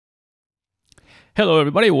Hello,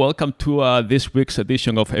 everybody. Welcome to this week's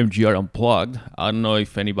edition of MGR Unplugged. I don't know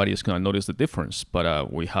if anybody is going to notice the difference,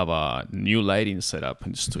 but we have a new lighting setup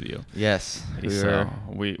in the studio. Yes,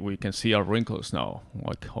 We can see our wrinkles now,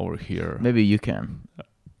 like over here. maybe you can.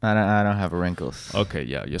 I don't have wrinkles. Okay,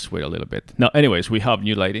 yeah, just wait a little bit. Now, anyways, we have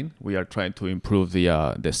new lighting. We are trying to improve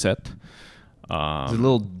the set. It's a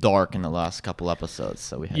little dark in the last couple episodes,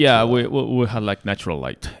 so we had Yeah, to, we had like natural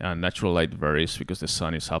light, and natural light varies because the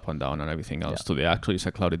sun is up and down and everything else. Yeah. Today actually it's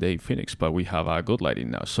a cloudy day in Phoenix, but we have good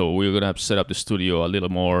lighting now. So we're gonna have to set up the studio a little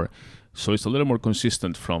more, so it's a little more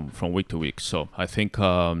consistent from week to week. So I think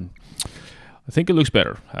it looks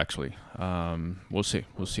better actually. We'll see.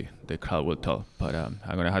 The crowd will tell, but I'm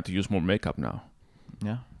gonna have to use more makeup now.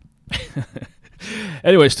 yeah.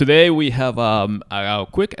 Anyways, today we have a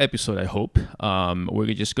quick episode, I hope.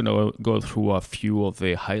 We're just going to go through a few of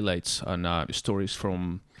the highlights and stories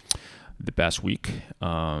from the past week.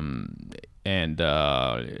 And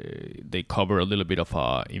they cover a little bit of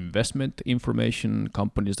investment information,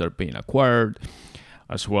 companies that are being acquired,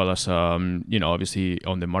 as well as, obviously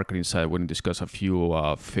on the marketing side, we're going to discuss a few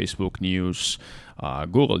Facebook news,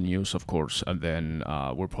 Google news, of course, and then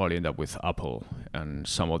we'll probably end up with Apple and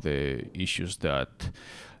some of the issues that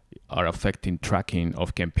are affecting tracking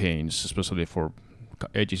of campaigns, especially for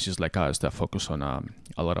agencies like us that focus on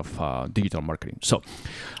a lot of digital marketing. So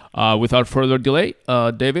without further delay,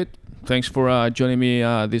 David, thanks for joining me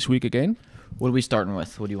this week again. What are we starting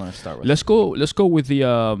with? What do you want to start with? Let's go with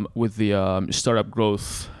the startup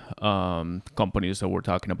growth companies that we're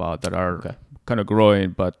talking about that are kind of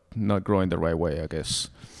growing, but not growing the right way, I guess.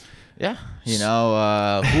 Yeah.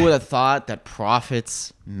 Who would have thought that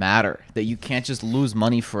profits matter? That you can't just lose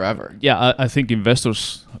money forever? Yeah, I think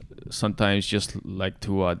investors sometimes just like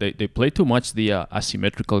to they play too much the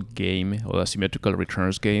asymmetrical game or asymmetrical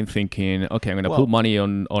returns game, thinking, okay, I'm going to put money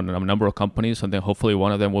on a number of companies, and then hopefully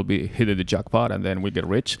one of them will be hitting the jackpot, and then we get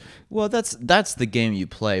rich. Well, that's the game you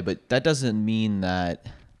play, but that doesn't mean that.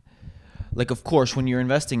 Like, of course, when you're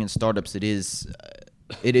investing in startups, it is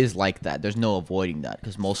like that. There's no avoiding that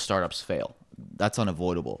because most startups fail. That's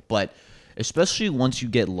unavoidable. But especially once you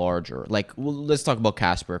get larger, let's talk about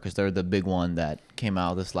Casper because they're the big one that came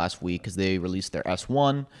out this last week because they released their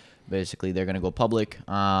S1. Basically, they're going to go public,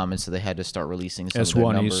 and so they had to start releasing some of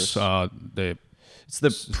their numbers. S1 is it's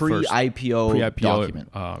the pre-IPO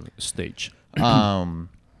document stage.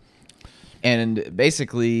 And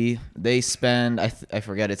basically, they spend, I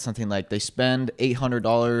forget, it's something like they spend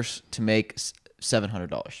 $800 to make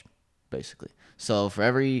 $700, basically. So for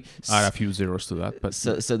every... Add a few zeros to that. But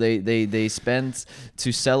So they spend,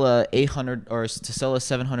 to sell a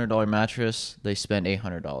 $700 mattress, they spend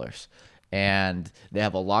 $800. And they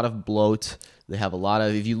have a lot of bloat. They have a lot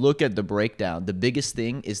of, if you look at the breakdown, the biggest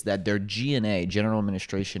thing is that their G&A, general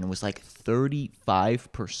administration, was like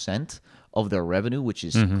 35% of their revenue, which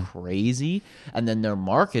is crazy. And then their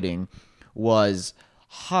marketing was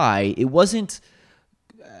high. It wasn't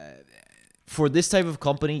for this type of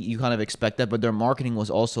company, you kind of expect that, but their marketing was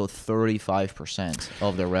also 35%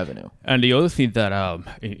 of their revenue. And the other thing that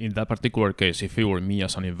in that particular case, if it were me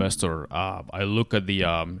as an investor, I look at the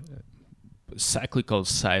cyclical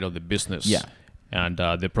side of the business. Yeah. And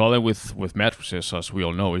the problem with mattresses, as we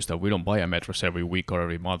all know, is that we don't buy a mattress every week or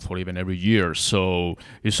every month or even every year. So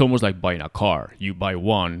it's almost like buying a car. You buy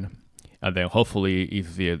one, and then hopefully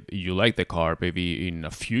if you like the car, maybe in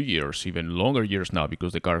a few years, even longer years now,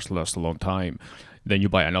 because the cars last a long time, then you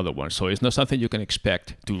buy another one. So it's not something you can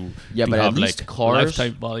expect to but have at least like cars,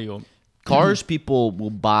 lifetime value. Cars people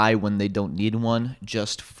will buy when they don't need one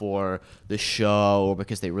just for the show or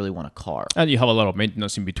because they really want a car. And you have a lot of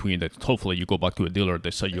maintenance in between that hopefully you go back to a dealer,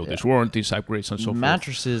 they say you there's warranties, upgrades, and so forth.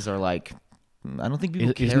 Mattresses are like, I don't think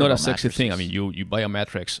people care It's not about a sexy mattresses. thing. I mean, you buy a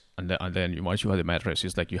mattress and then once you have the mattress,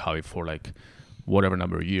 it's like you have it for like whatever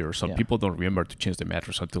number of years. Some people don't remember to change the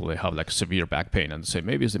mattress until they have like severe back pain and say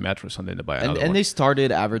maybe it's the mattress, and then they buy another one. And they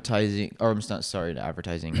started advertising, or I'm not sorry,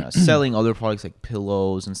 selling other products like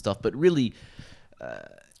pillows and stuff. But really,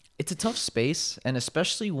 it's a tough space, and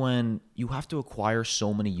especially when you have to acquire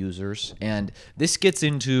so many users. And this gets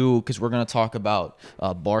into, because we're going to talk about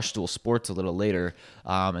Barstool Sports a little later,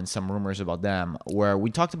 and some rumors about them, where we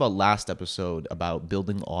talked about last episode about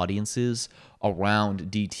building audiences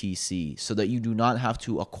around DTC so that you do not have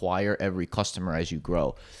to acquire every customer as you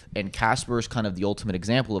grow. And Casper is kind of the ultimate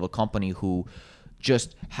example of a company who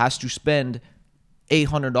just has to spend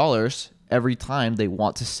 $800 every time they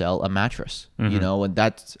want to sell a mattress, and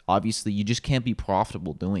that's obviously, you just can't be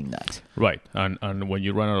profitable doing that. Right. And when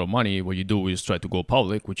you run out of money, what you do is try to go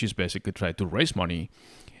public, which is basically try to raise money.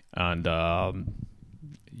 And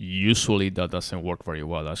usually that doesn't work very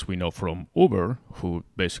well, as we know from Uber, who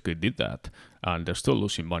basically did that, and they're still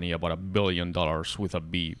losing money, about $1 billion with a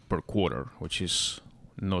B per quarter, which is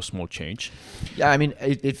no small change. Yeah, I mean,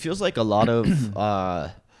 it feels like a lot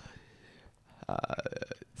of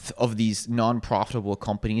these non-profitable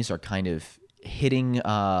companies are kind of hitting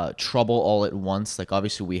trouble all at once. Like,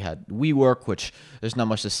 obviously we had WeWork, which there's not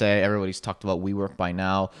much to say. Everybody's talked about WeWork by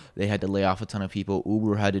now. They had to lay off a ton of people.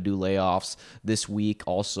 Uber had to do layoffs this week.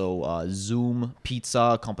 Also, Zoom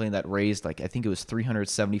Pizza, a company that raised, like, I think it was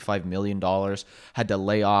 $375 million, had to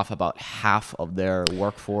lay off about half of their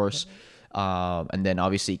workforce. And then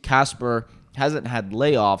obviously Casper hasn't had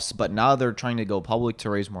layoffs, but now they're trying to go public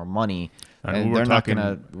to raise more money. And they're not going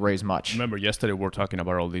to raise much. Remember, yesterday we were talking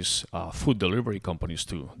about all these food delivery companies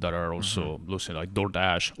too that are also losing, like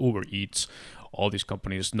DoorDash, Uber Eats, all these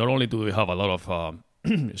companies. Not only do they have a lot of,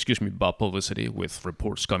 bad publicity with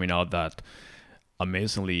reports coming out that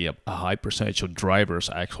amazingly a high percentage of drivers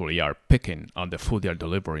actually are picking on the food they're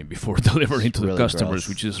delivering before delivering to the customers,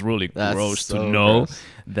 which is really gross to know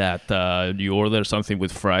that you order something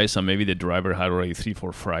with fries and maybe the driver had already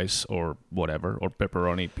 3-4 fries or whatever, or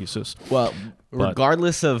pepperoni pieces. Well,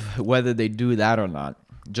 regardless of whether they do that or not,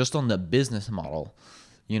 just on the business model,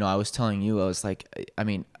 I was telling you, I was like, I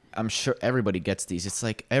mean, I'm sure everybody gets these. It's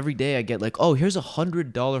like every day I get like, oh, here's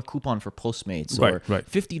 $100 coupon for Postmates or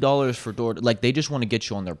 $50 for Door. Like, they just want to get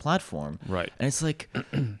you on their platform. Right. And it's like,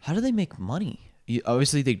 how do they make money?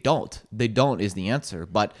 Obviously, they don't. They don't is the answer.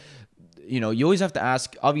 But, you always have to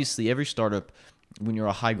ask. Obviously, every startup, when you're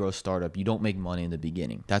a high growth startup, you don't make money in the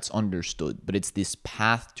beginning. That's understood. But it's this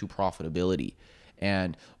path to profitability.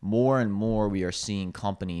 And more we are seeing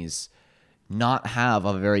companies not have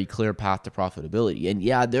a very clear path to profitability. And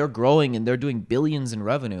yeah, they're growing and they're doing billions in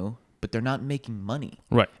revenue, but they're not making money.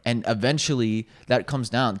 Right. And eventually that comes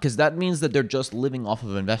down, because that means that they're just living off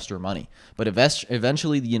of investor money. But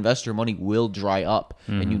eventually the investor money will dry up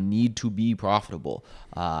and you need to be profitable.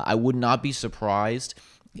 I would not be surprised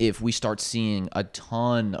if we start seeing a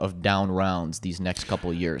ton of down rounds these next couple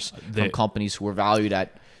of years from companies who are valued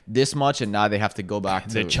at this much, and now they have to go back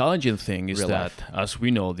to the challenging thing is that life. As we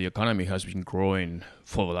know, the economy has been growing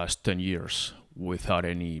for the last 10 years without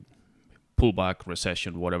any pullback,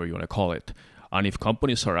 recession, whatever you want to call it. And if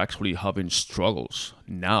companies are actually having struggles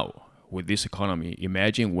now with this economy,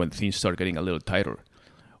 imagine when things start getting a little tighter,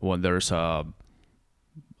 when there's a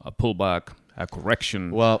pullback, a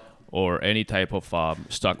correction, or any type of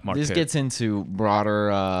stock market. This gets into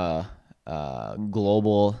broader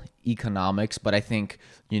global economics, but I think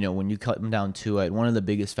when you cut them down to it, one of the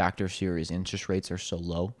biggest factors here is interest rates are so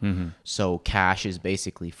low. So cash is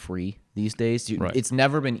basically free these days. It's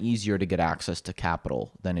never been easier to get access to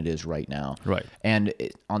capital than it is right now. Right. And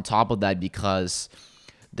on top of that, because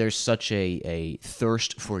there's such a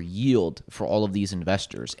thirst for yield for all of these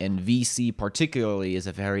investors, and VC particularly is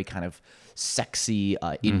a very kind of sexy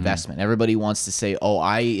investment. Everybody wants to say, oh,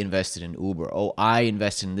 I invested in Uber. Oh, I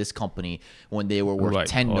invested in this company when they were worth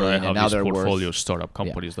 10 million and now they're worth... portfolio startup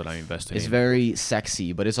companies that I invested in. It's very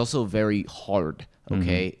sexy, but it's also very hard,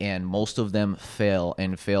 okay? And most of them fail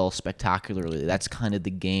and fail spectacularly. That's kind of the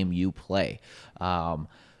game you play.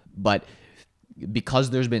 But because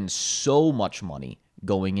there's been so much money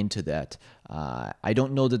going into that, I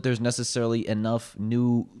don't know that there's necessarily enough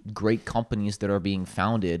new great companies that are being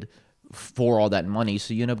founded for all that money,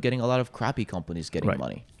 so you end up getting a lot of crappy companies getting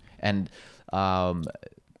money. And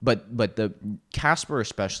but the Casper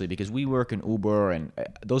especially, because WeWork and Uber and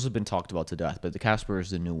those have been talked about to death, but the Casper is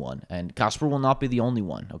the new one, and Casper will not be the only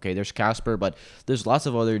one. Okay, there's Casper, but there's lots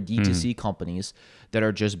of other D2C companies that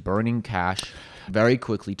are just burning cash very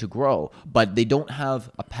quickly to grow, but they don't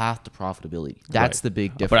have a path to profitability. That's the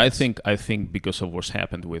big difference. But I think because of what's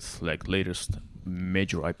happened with like latest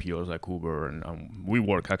major IPOs like Uber and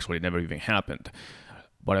WeWork actually never even happened.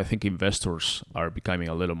 But I think investors are becoming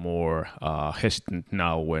a little more hesitant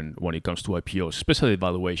now when it comes to IPOs, especially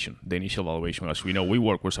valuation. The initial valuation, as we know,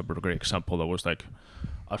 WeWork was a great example. That was like,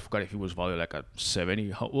 I forgot if it was valued like at 70.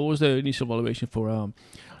 What was the initial valuation for?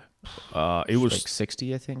 It was like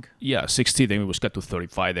 60, I think. Yeah, 60. Then it was cut to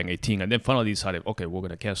 35, then 18, and then finally decided, okay, we're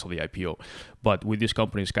gonna cancel the IPO. But with these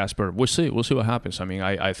companies, Casper, we'll see what happens. I mean,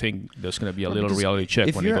 I think there's gonna be a little reality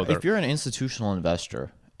check when you go there. If you're an institutional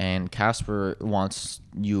investor and Casper wants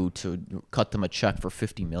you to cut them a check for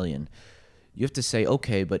 $50 million, you have to say,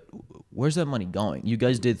 okay, but where's that money going? You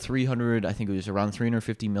guys did 300, I think it was around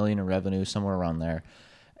 350 million in revenue, somewhere around there,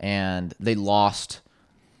 and they lost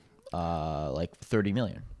like 30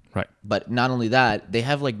 million. Right. But not only that, they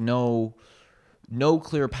have like no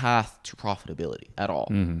clear path to profitability at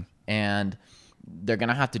all. And they're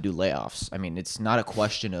gonna have to do layoffs. I mean, it's not a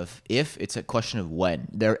question of if, it's a question of when.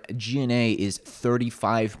 Their G&A is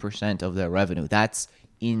 35% of their revenue. That's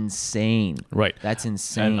insane. Right. That's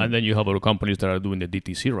insane. And then you have other companies that are doing the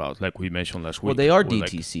DTC route, like we mentioned last week. Well, they are where,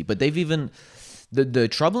 like, DTC, but they've even the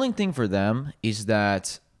troubling thing for them is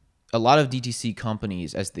that a lot of DTC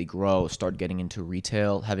companies, as they grow, start getting into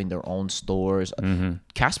retail, having their own stores.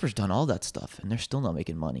 Casper's done all that stuff, and they're still not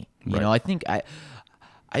making money. You Right. know,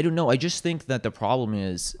 I don't know. I just think that the problem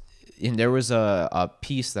is, and there was a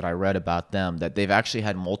piece that I read about them that they've actually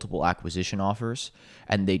had multiple acquisition offers,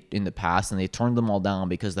 and they in the past, and they turned them all down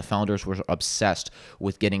because the founders were obsessed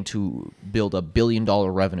with getting to build $1 billion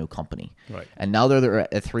revenue company. Right. And now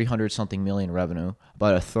they're at 300 something million revenue,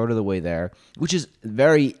 about a third of the way there, which is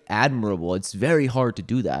very admirable. It's very hard to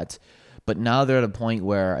do that, but now they're at a point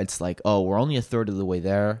where it's like, oh, we're only a third of the way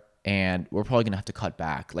there, and we're probably gonna have to cut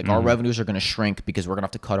back. Like our revenues are gonna shrink because we're gonna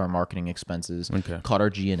have to cut our marketing expenses, cut our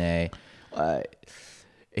G&A.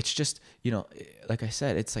 It's just, like I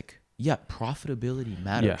said, it's like, yeah, profitability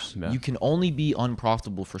matters. Yeah. You can only be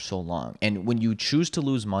unprofitable for so long, and when you choose to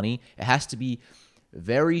lose money, it has to be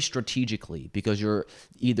very strategically, because you're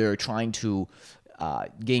either trying to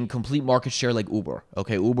gain complete market share like Uber.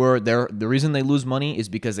 Okay, Uber, the reason they lose money is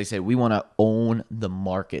because they said we want to own the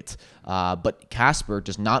market. But Casper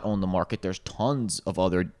does not own the market. There's tons of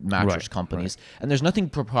other mattress companies, and there's nothing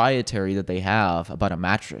proprietary that they have about a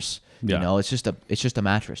mattress. Yeah. You know, it's just a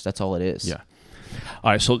mattress. That's all it is. Yeah.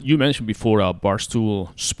 All right. So you mentioned before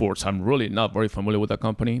Barstool Sports. I'm really not very familiar with that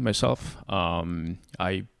company myself.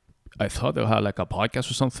 I thought they had like a podcast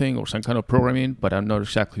or something, or some kind of programming, but I'm not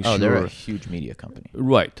exactly sure. Oh, they're a huge media company.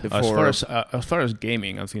 Right. As far as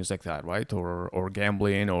gaming and things like that, right? Or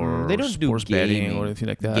gambling, or they don't sports do gaming, betting or anything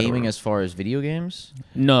like that. Gaming or, as far as video games?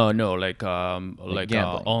 no, like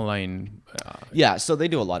gambling. online. Yeah, so they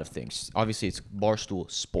do a lot of things. Obviously, it's Barstool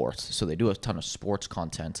Sports, so they do a ton of sports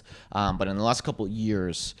content. But in the last couple of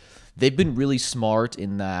years, they've been really smart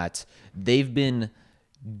in that they've been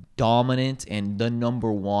dominant and the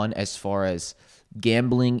number one as far as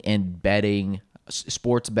gambling and betting,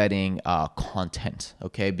 sports betting content.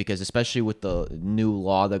 Okay, because especially with the new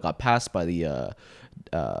law that got passed by the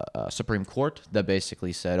Supreme Court that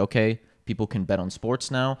basically said, okay, people can bet on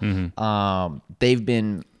sports now. They've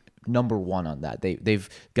been number one on that. They've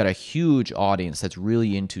got a huge audience that's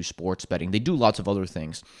really into sports betting. They do lots of other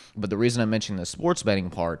things, but the reason I mentioned the sports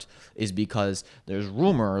betting part is because there's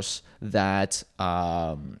rumors that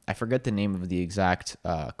I forget the name of the exact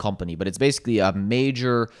company, but it's basically a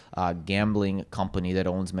major gambling company that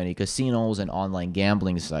owns many casinos and online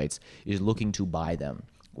gambling sites is looking to buy them.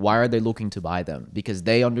 Why are they looking to buy them? Because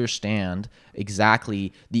they understand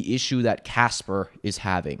exactly the issue that Casper is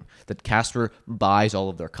having, that Casper buys all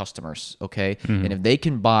of their customers, okay? And if they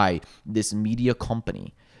can buy this media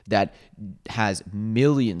company that has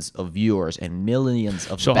millions of viewers and millions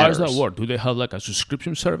of So bettors. how does that work? Do they have like a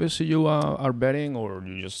subscription service that you are betting, or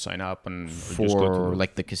you just sign up and just go For to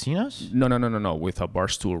like the casinos? No. With a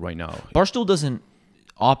Barstool right now. Barstool doesn't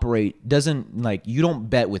you don't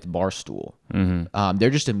bet with Barstool. They're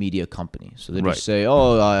just a media company, so they Right. just say,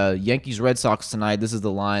 "Oh, Yankees Red Sox tonight. This is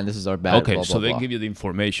the line. This is our bet." Okay, blah, so blah, they blah. give you the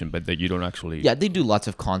information, but that you don't actually. Yeah, they do lots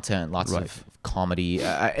of content, lots of comedy.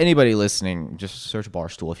 Anybody listening, just search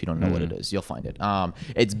Barstool if you don't know what it is. You'll find it.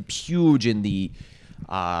 It's huge in the,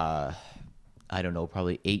 I don't know,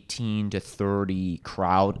 probably 18 to 30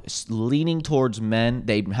 crowd, leaning towards men.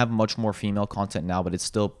 They have much more female content now, but it's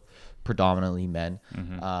still predominantly men.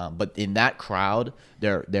 But in that crowd,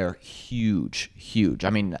 they're huge. I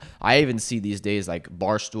mean, I even see these days like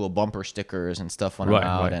Barstool bumper stickers and stuff when I'm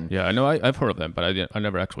out. And yeah, I know I've heard of them, but I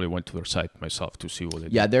never actually went to their site myself to see what they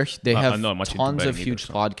yeah, do. they have I'm not much into tons of betting huge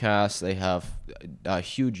either, so. podcasts. They have a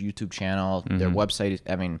huge YouTube channel. Their website is,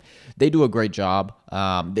 I mean, they do a great job.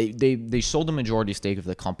 They sold the majority stake of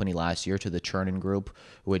the company last year to the Chernin Group,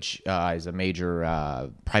 which is a major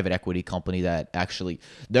private equity company that actually,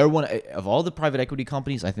 they're one of all the private equity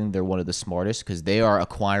companies. I think they're one of the smartest because they are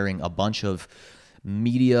acquiring a bunch of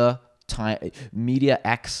media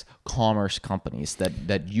X commerce companies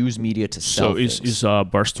that use media to sell So is things.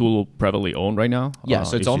 Barstool privately owned right now? Yeah,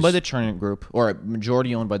 so it's is owned by this- the Chernin Group, or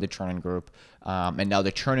majority owned by the Chernin Group. And now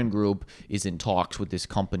the Chernin Group is in talks with this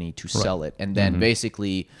company to sell it. And then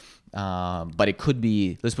basically, but it could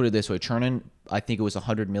be, let's put it this way, Chernin, I think it was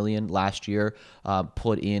 100 million last year,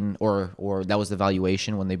 put in, or that was the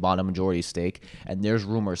valuation when they bought a majority stake. And there's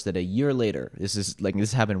rumors that a year later,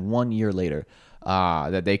 this happened 1 year later,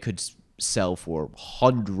 that they could sell for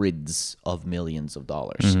hundreds of millions of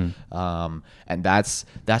dollars. And that's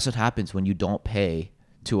what happens when you don't pay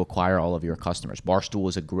to acquire all of your customers. Barstool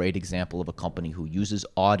is a great example of a company who uses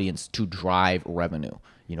audience to drive revenue.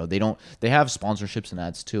 They have sponsorships and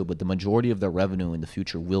ads too, but the majority of their revenue in the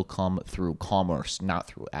future will come through commerce, not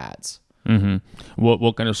through ads. Mm-hmm.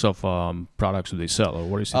 What kind of stuff products do they sell, or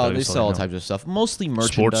what is it? Oh, they sell all types of stuff, mostly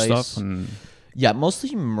merchandise. Sports stuff. Yeah,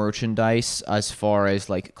 mostly merchandise as far as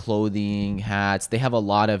like clothing, hats. They have a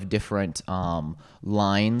lot of different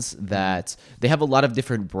lines that they have a lot of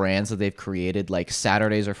different brands that they've created. Like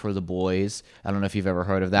Saturdays are for the boys. I don't know if you've ever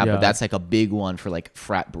heard of that, but that's like a big one for like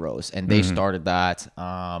frat bros, and they started that.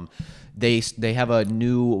 They have a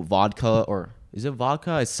new vodka, or is it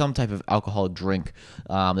vodka? It's some type of alcoholic drink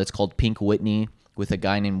that's called Pink Whitney, with a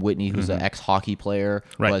guy named Whitney who's an ex-hockey player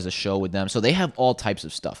who has a show with them. So they have all types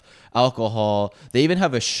of stuff. Alcohol. They even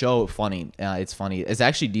have a show, it's funny. It's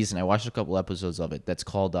actually decent. I watched a couple episodes of it. That's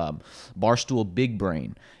called Barstool Big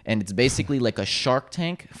Brain. And it's basically like a Shark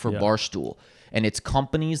Tank for Barstool. And it's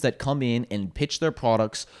companies that come in and pitch their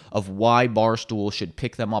products of why Barstool should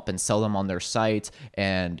pick them up and sell them on their site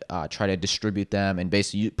and try to distribute them, and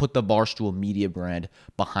basically you put the Barstool media brand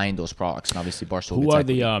behind those products. And obviously Barstool. Who are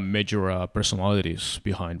the major personalities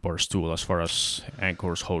behind Barstool as far as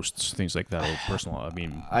anchors, hosts, things like that, or personal? I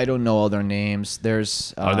mean, I don't know all their names.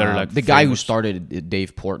 There's are there like the guy who started it,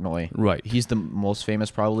 Dave Portnoy. Right. He's the most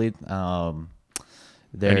famous probably.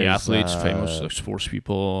 Any athletes, famous sports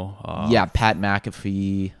people? Yeah, Pat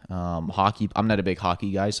McAfee, hockey. I'm not a big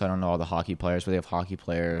hockey guy, so I don't know all the hockey players, but they have hockey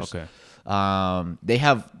players. Okay. They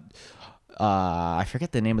have, I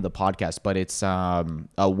forget the name of the podcast, but it's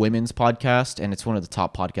a women's podcast, and it's one of the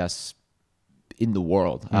top podcasts in the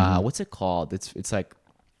world. What's it called? It's like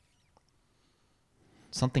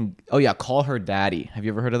something. Oh yeah, Call Her Daddy. Have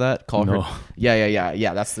you ever heard of that? No.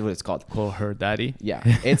 Yeah. That's what it's called. Call Her Daddy. Yeah,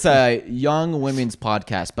 it's a young women's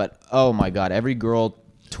podcast, but oh my god, every girl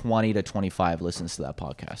 20 to 25 listens to that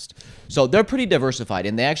podcast. So they're pretty diversified,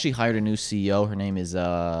 and they actually hired a new CEO. Her name is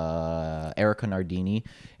Erica Nardini,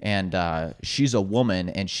 and she's a woman,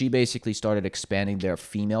 and she basically started expanding their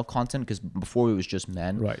female content because before it was just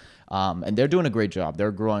men. Right. And they're doing a great job.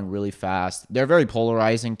 They're growing really fast. They're very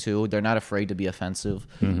polarizing too. They're not afraid to be offensive,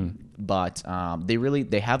 but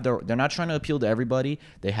they're not trying to appeal to everybody.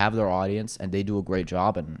 They have their audience, and they do a great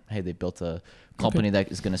job. And hey, they built a company that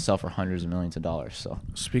is going to sell for hundreds of millions of dollars. So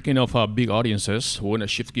speaking of big audiences, we want to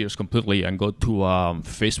shift gears completely and go to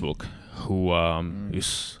Facebook, who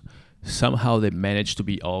is somehow they managed to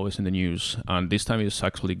be always in the news, and this time it's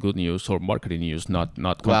actually good news or marketing news, not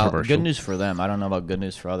controversial. Well, good news for them. I don't know about good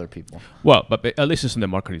news for other people. Well, but at least it's in the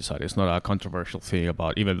marketing side. It's not a controversial thing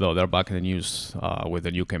about, even though they're back in the news with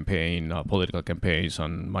the new campaign, political campaigns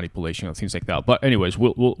and manipulation and things like that. But anyways,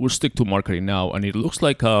 we'll stick to marketing now, and it looks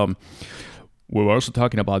like we're also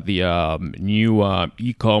talking about the new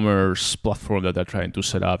e-commerce platform that they're trying to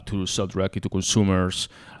set up to sell directly to consumers.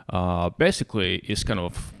 Basically, it's kind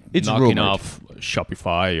of knocking off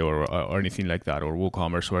Shopify or anything like that, or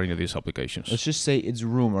WooCommerce or any of these applications. Let's just say it's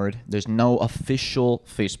rumored. There's no official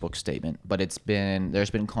Facebook statement, but there's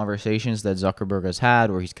been conversations that Zuckerberg has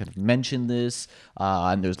had where he's kind of mentioned this,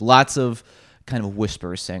 and there's lots of kind of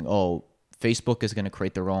whispers saying, oh, Facebook is going to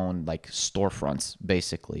create their own like storefronts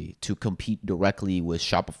basically to compete directly with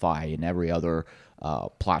Shopify and every other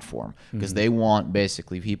platform, because they want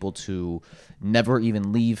basically people to never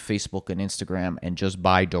even leave Facebook and Instagram and just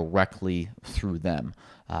buy directly through them.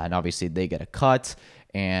 And obviously they get a cut.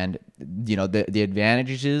 And the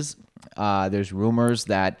advantages, there's rumors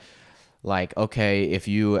that like, okay, if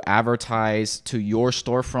you advertise to your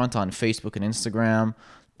storefront on Facebook and Instagram,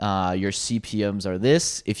 your CPMs are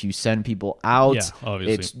this. If you send people out,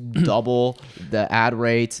 it's double the ad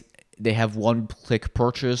rate. They have one-click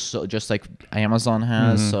purchase, so just like Amazon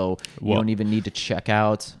has. So you don't even need to check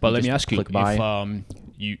out. But let me ask you, if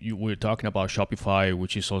you were talking about Shopify,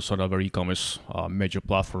 which is also another e-commerce major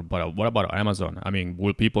platform, but what about Amazon? I mean,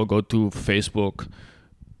 will people go to Facebook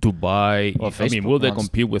to buy? Well, will they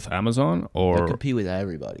compete with Amazon or they compete with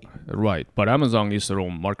everybody? Right, but Amazon is their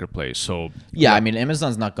own marketplace, so yeah. I mean,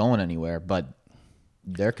 Amazon's not going anywhere, but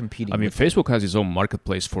they're competing. I mean, Facebook has its own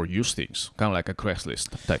marketplace for used things, kind of like a Craigslist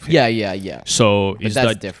type thing. Yeah. So but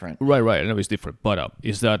that's different, right? I know it's different, but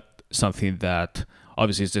is that something that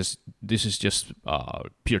obviously this is just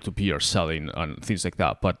peer-to-peer selling and things like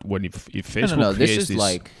that? But when if Facebook no, this is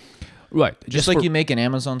like. Right. Just like you make an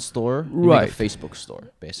Amazon store, you make a Facebook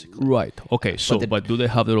store, basically. Right. Okay. So, but do they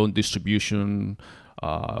have their own distribution,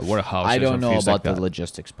 warehouses? I don't know about the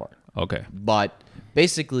logistics part. Okay. But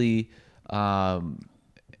basically,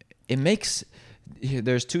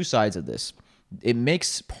 there's two sides of this. It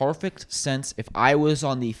makes perfect sense. If I was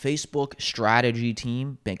on the Facebook strategy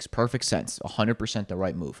team, makes perfect sense. 100% the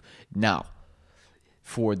right move. Now,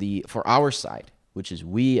 for our side, which is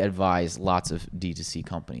we advise lots of D2C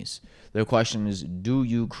companies, the question is, do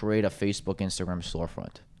you create a Facebook, Instagram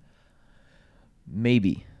storefront?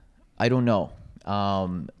 Maybe. I don't know.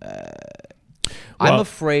 I'm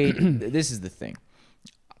afraid. This is the thing.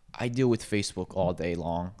 I deal with Facebook all day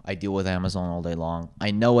long. I deal with Amazon all day long.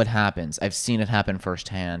 I know what happens. I've seen it happen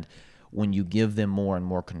firsthand when you give them more and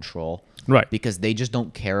more control. Right. Because they just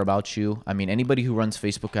don't care about you. I mean, anybody who runs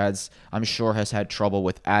Facebook ads, I'm sure, has had trouble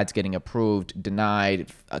with ads getting approved,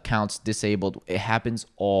 denied, accounts disabled. It happens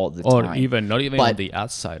all the time. Or even not even on the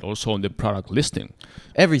ad side, also on the product listing.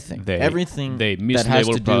 Everything. They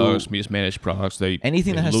Mislabel products, mismanaged products.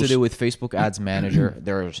 Anything that has to do with Facebook Ads Manager,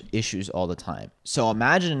 there's issues all the time. So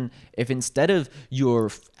imagine if instead of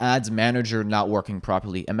your ads manager not working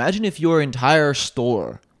properly, imagine if your entire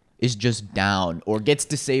store is just down or gets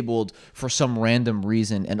disabled for some random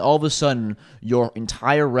reason, and all of a sudden your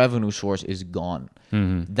entire revenue source is gone.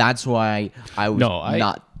 That's why I would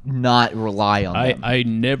not rely on them.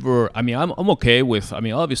 I'm okay with,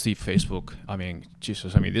 obviously Facebook,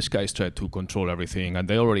 Jesus, these guys try to control everything, and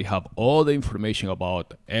they already have all the information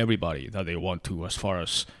about everybody that they want to, as far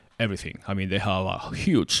as everything. They have a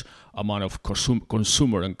huge amount of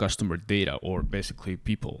consumer and customer data, or basically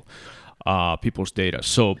people's data.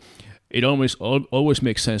 So it always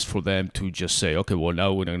makes sense for them to just say, okay, well,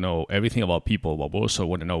 now we want to know everything about people, but we also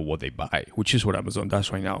want to know what they buy, which is what Amazon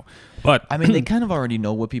does right now. But they kind of already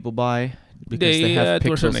know what people buy because they have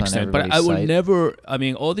to a certain pixels on extent. But everybody's I will site. never.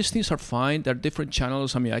 all these things are fine. They're different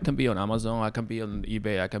channels. I can be on Amazon, I can be on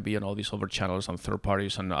eBay, I can be on all these other channels on third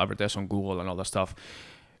parties and advertise on Google and all that stuff.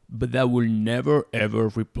 But that will never ever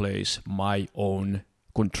replace my own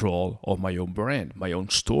control of my own brand, my own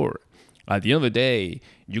store. At the end of the day,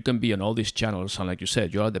 you can be on all these channels, and like you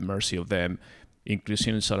said, you're at the mercy of them,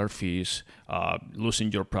 increasing seller fees,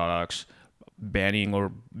 losing your products, banning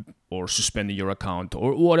or suspending your account,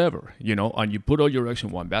 or whatever, and you put all your eggs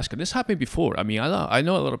in one basket. This happened before. I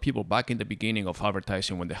know a lot of people back in the beginning of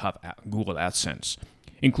advertising when they have Google AdSense,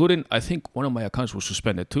 including, I think one of my accounts was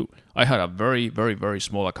suspended too. I had a very, very, very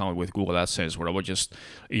small account with Google AdSense where I was just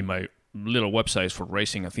in my little websites for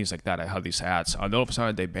racing and things like that. I had these ads, and all of a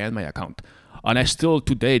sudden they banned my account, and I still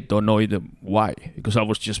to date don't know even why, because I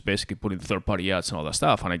was just basically putting third-party ads and all that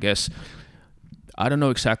stuff. And I guess I don't know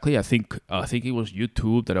exactly. I think it was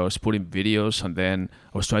YouTube that I was putting videos, and then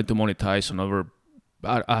I was trying to monetize another.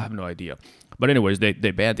 I have no idea. But anyways, they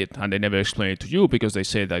banned it, and they never explained it to you, because they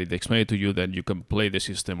say that if they explain it to you, then you can play the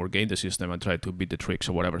system or game the system and try to beat the tricks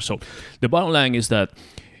or whatever. So the bottom line is that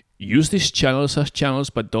use these channels as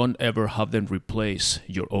channels, but don't ever have them replace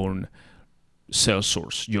your own sales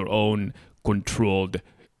source, your own controlled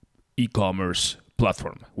e-commerce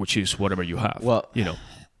platform, which is whatever you have. Well,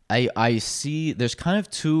 I see there's kind of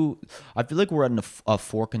two. I feel like we're at a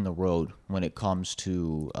fork in the road when it comes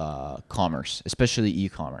to commerce, especially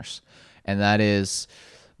e-commerce. And that is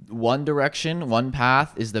one direction, one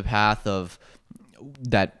path is the path of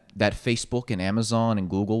that Facebook and Amazon and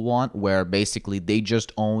Google want, where basically they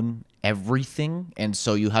just own everything. And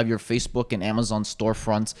so you have your Facebook and Amazon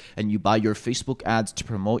storefronts, and you buy your Facebook ads to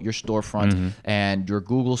promote your storefront, and your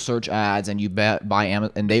Google search ads, and you buy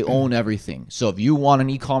Amazon, and they own everything. So if you want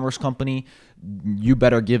an e-commerce company, you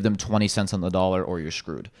better give them 20 cents on the dollar or you're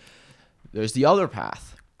screwed. There's the other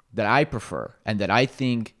path that I prefer and that I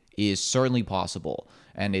think is certainly possible,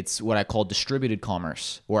 and it's what I call distributed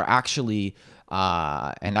commerce, where actually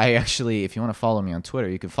and I actually, if you want to follow me on Twitter,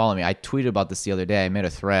 you can follow me. I tweeted about this the other day. I made a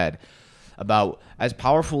thread about, as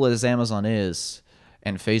powerful as Amazon is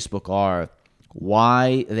and Facebook are,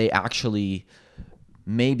 why they actually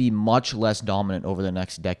may be much less dominant over the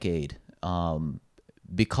next decade.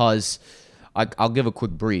 Because I'll give a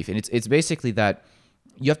quick brief, and it's basically that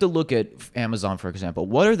you have to look at Amazon, for example.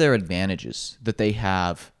 What are their advantages that they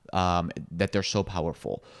have that they're so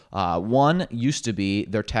powerful? One used to be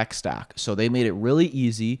their tech stack. So they made it really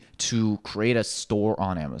easy to create a store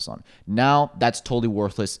on Amazon. Now that's totally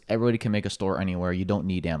worthless. Everybody can make a store anywhere. You don't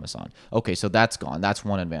need Amazon. Okay, so that's gone. That's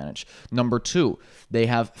one advantage. Number two, they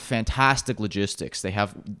have fantastic logistics. They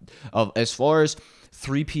have, as far as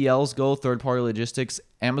 3PLs go, third-party logistics,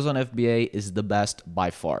 Amazon FBA is the best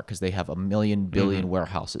by far because they have a million billion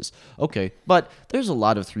warehouses. Okay, but there's a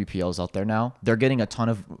lot of 3PLs out there now. They're getting a ton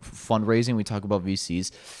of fundraising. We talk about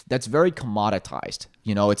VCs. That's very commoditized.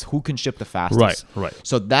 It's who can ship the fastest. Right.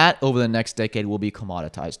 So that over the next decade will be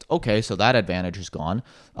commoditized. Okay, so that advantage is gone.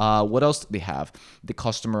 What else do they have? The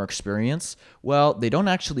customer experience. Well, they don't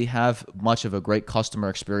actually have much of a great customer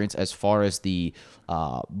experience as far as the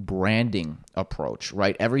branding approach,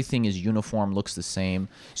 right? Everything is uniform, looks the same.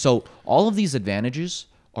 So all of these advantages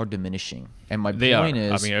are diminishing. And my point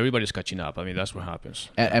is... everybody's catching up. That's what happens.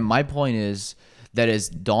 And my point is that as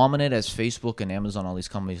dominant as Facebook and Amazon, all these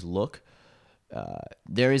companies look,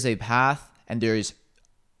 there is a path and there is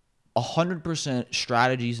 100%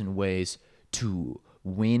 strategies and ways to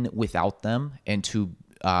win without them and to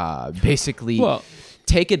basically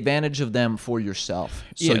take advantage of them for yourself.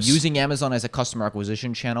 So using Amazon as a customer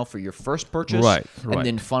acquisition channel for your first purchase and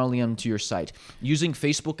then funneling them to your site. Using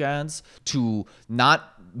Facebook ads to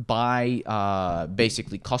not buy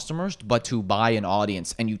basically customers, but to buy an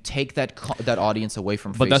audience. And you take that audience away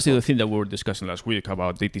from Facebook. But that's the other thing that we were discussing last week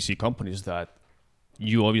about DTC companies, that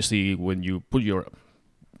you obviously, when you put your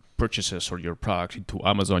purchases or your product into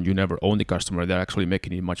Amazon, you never own the customer. They're actually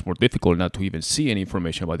making it much more difficult not to even see any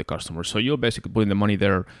information about the customer. So you're basically putting the money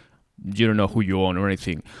there. You don't know who you own or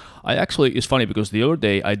anything. It's funny because the other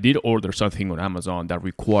day I did order something on Amazon that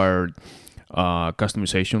required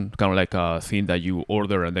customization, kind of like a thing that you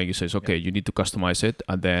order and then you say, okay, you need to customize it,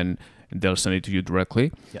 and then they'll send it to you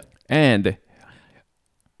directly. And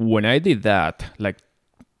when I did that, like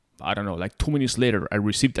 2 minutes later, I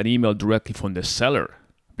received an email directly from the seller,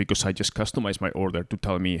 because I just customized my order to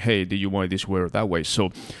tell me, hey, do you want it this way or that way?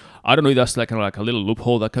 So I don't know if that's like a little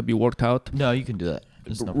loophole that can be worked out. No, you can do that.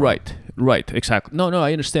 No Right, exactly. No,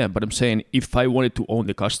 I understand. But I'm saying, if I wanted to own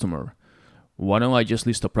the customer, why don't I just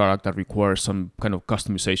list a product that requires some kind of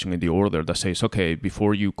customization in the order that says, okay,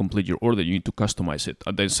 before you complete your order, you need to customize it.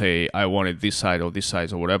 And then say, I want it this size or this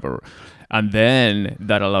size or whatever. And then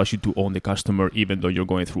that allows you to own the customer even though you're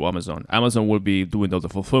going through Amazon. Amazon will be doing all the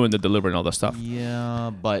fulfillment, the delivery, and all that stuff.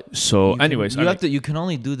 Yeah, but so you can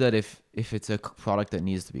only do that if it's a product that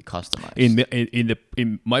needs to be customized.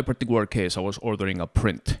 In my particular case, I was ordering a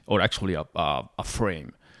print, or actually a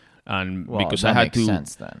frame. And because I had to... That makes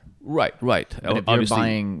sense then. Right. But if you're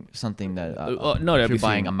buying something that... if you're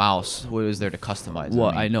buying a mouse, what is there to customize?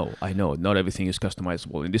 Well, I know. Not everything is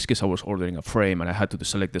customizable. In this case, I was ordering a frame, and I had to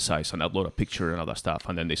select the size and upload a picture and other stuff,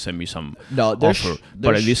 and then they sent me some offer.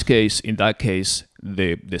 But in that case,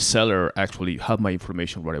 the seller actually had my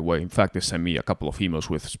information right away. In fact, they sent me a couple of emails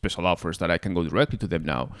with special offers that I can go directly to them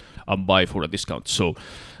now and buy for a discount. So...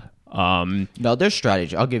 No, there's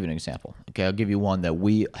strategy. I'll give you an example. Okay, I'll give you one that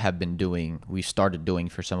we started doing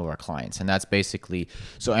for some of our clients, and that's basically,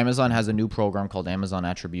 so Amazon has a new program called Amazon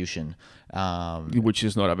Attribution, which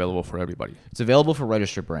is not available for everybody. It's available for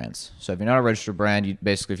registered brands. So if you're not a registered brand,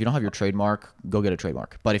 if you don't have your trademark, go get a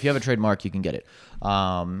trademark. But if you have a trademark, you can get it.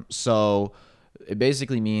 So it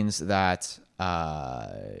basically means that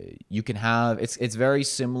you can have, it's very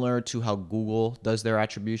similar to how Google does their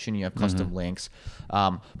attribution. You have custom links.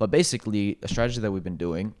 But basically, a strategy that we've been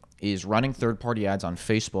doing is running third-party ads on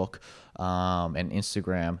Facebook and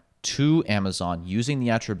Instagram to Amazon using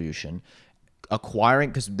the attribution,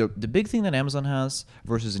 acquiring, because the big thing that Amazon has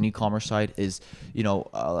versus an e-commerce site is, a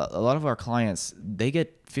lot of our clients, they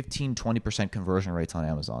get 15-20% conversion rates on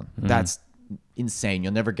Amazon. That's insane.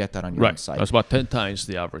 You'll never get that on your own site. That's about 10 times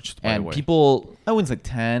the average, by the way. People, I wouldn't say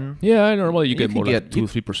 10. Yeah, normally you get more like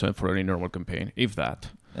 2-3% for any normal campaign, if that.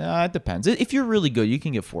 It depends. If you're really good, you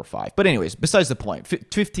can get 4 or 5. But anyways, besides the point,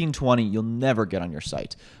 15, 20, you'll never get on your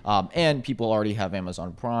site. And people already have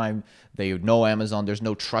Amazon Prime. They know Amazon. There's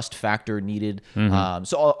no trust factor needed.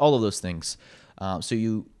 So all of those things.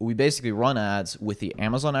 We basically run ads with the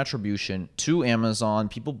Amazon attribution to Amazon.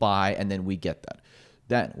 People buy, and then we get that.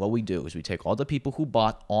 Then what we do is we take all the people who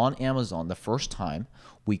bought on Amazon the first time,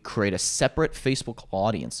 we create a separate Facebook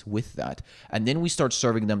audience with that, and then we start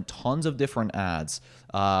serving them tons of different ads,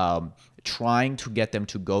 trying to get them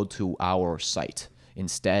to go to our site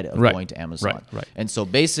instead of going to Amazon. Right. And so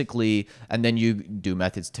basically, and then you do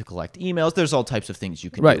methods to collect emails. There's all types of things you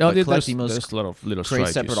can do. Collect emails, there's a lot of little create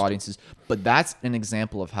strategies. Separate audiences. But that's an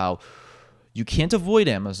example of how you can't avoid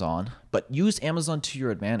Amazon, but use Amazon to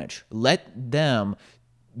your advantage. Let them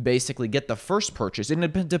basically get the first purchase, and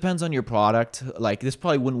it depends on your product. Like, this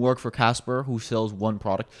probably wouldn't work for Casper, who sells one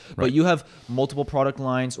product, but you have multiple product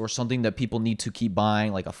lines or something that people need to keep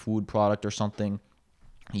buying, like a food product or something.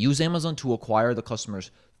 Use Amazon to acquire the customers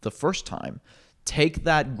the first time. take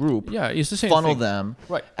that group, Yeah, it's the same funnel thing. them,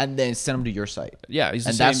 Right. and then send them to your site. Yeah, it's the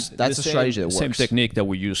And same. that's the a same, strategy that works. Same technique that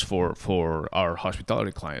we use for our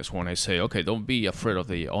hospitality clients. When I say, okay, don't be afraid of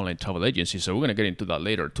the online travel agency. So we're gonna get into that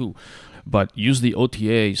later too, but use the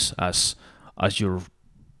OTAs as your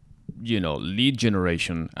lead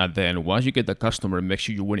generation, and then once you get the customer, make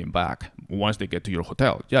sure you win him back once they get to your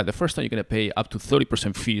hotel. Yeah, the first time you're going to pay up to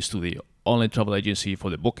 30% fees to the online travel agency for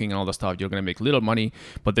the booking and all that stuff. You're going to make little money,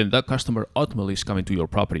 but then that customer ultimately is coming to your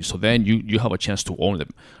property, so then you have a chance to own them,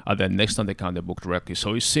 and then next time they come, they book directly.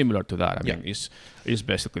 So it's similar to that. I mean, it's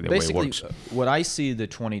basically the way it works. What I see the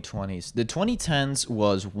 2020s, the 2010s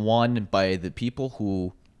was won by the people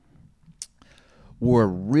who were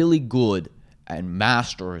really good and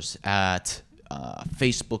masters at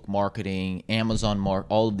Facebook marketing, Amazon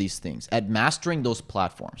all of these things, at mastering those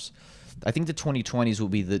platforms. I think the 2020s will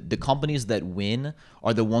be the companies that win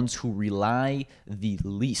are the ones who rely the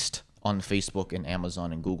least on Facebook and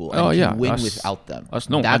Amazon and Google and can win without them.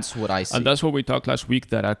 That's what I see. And that's what we talked last week,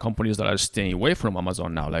 that are companies that are staying away from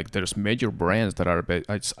Amazon now. Like there's major brands that are,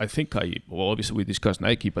 obviously we discussed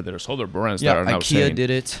Nike, but there's other brands that are now saying. IKEA did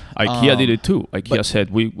it. IKEA did it too. IKEA said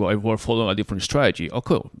we're following a different strategy.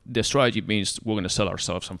 Okay, the strategy means we're going to sell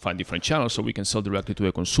ourselves and find different channels so we can sell directly to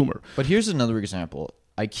a consumer. But here's another example.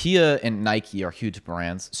 IKEA and Nike are huge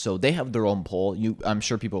brands, so they have their own poll. I'm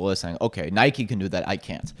sure people are listening, okay, Nike can do that, I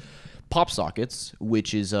can't. PopSockets,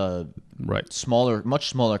 which is a much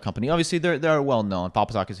smaller company. Obviously, they're well known.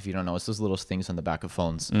 PopSockets, if you don't know, it's those little things on the back of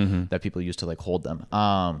phones that people use to like hold them.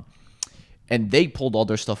 And they pulled all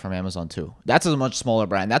their stuff from Amazon too. That's a much smaller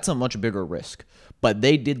brand. That's a much bigger risk. But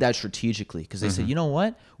they did that strategically because they said, you know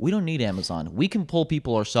what? We don't need Amazon. We can pull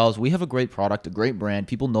people ourselves. We have a great product, a great brand.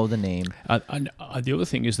 People know the name. And the other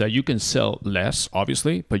thing is that you can sell less,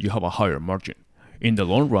 obviously, but you have a higher margin. In the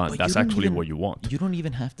long run, that's actually what you want. You don't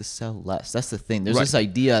even have to sell less. That's the thing. There's this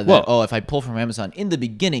idea that, if I pull from Amazon, in the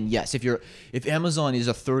beginning, yes, if Amazon is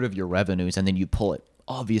a third of your revenues and then you pull it,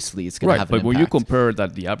 obviously it's going to have an impact. But when you compare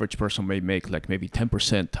that, the average person may make like maybe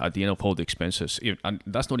 10% at the end of all the expenses, and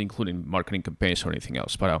that's not including marketing campaigns or anything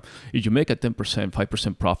else. But if you make a 10%,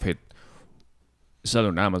 5% profit selling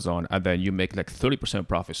on Amazon, and then you make like 30%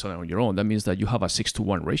 profit selling on your own, that means that you have a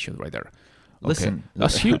 6-to-1 ratio right there. Listen,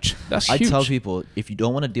 that's huge. I tell people, if you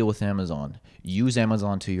don't want to deal with Amazon, use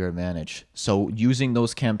Amazon to your advantage. So using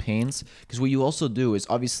those campaigns, because what you also do is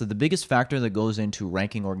obviously the biggest factor that goes into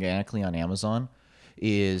ranking organically on Amazon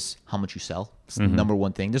is how much you sell. It's the number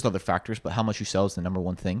one thing. There's other factors, but how much you sell is the number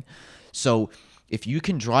one thing. So if you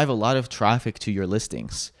can drive a lot of traffic to your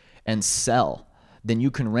listings and sell, then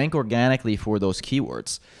you can rank organically for those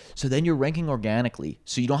keywords. So then you're ranking organically.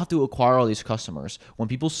 So you don't have to acquire all these customers. When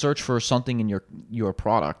people search for something in your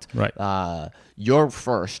product, you're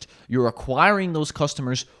first. You're acquiring those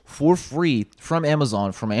customers for free from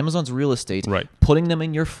Amazon's real estate, putting them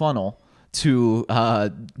in your funnel to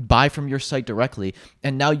buy from your site directly.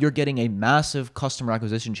 And now you're getting a massive customer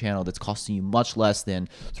acquisition channel that's costing you much less than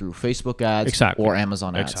through Facebook ads or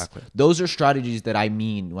Amazon ads. Exactly. Those are strategies that I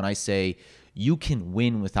mean when I say you can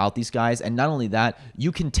win without these guys. And not only that,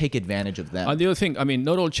 you can take advantage of them. And the other thing, I mean,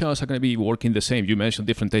 not all channels are going to be working the same. You mentioned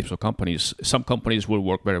different types of companies. Some companies will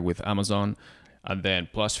work better with Amazon and then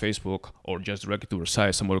plus Facebook or just directly to their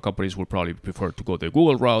site. Some other companies will probably prefer to go the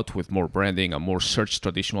Google route with more branding and more search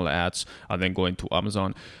traditional ads and then going to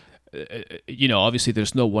Amazon. Obviously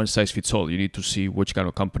there's no one size fits all. You need to see which kind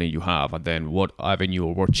of company you have and then what avenue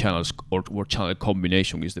or what channels or what channel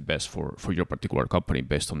combination is the best for your particular company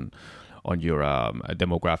based on your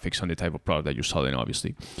demographics and the type of product that you're selling,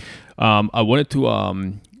 obviously. I wanted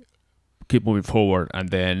to keep moving forward, and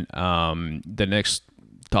then the next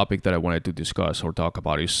topic that I wanted to discuss or talk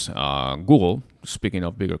about is Google. Speaking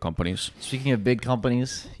of bigger companies. Speaking of big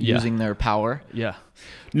companies using their power. Yeah.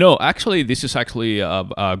 No, actually, this is actually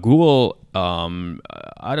Google.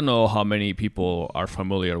 I don't know how many people are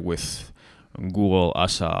familiar with Google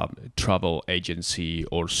as a travel agency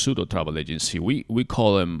or pseudo travel agency. We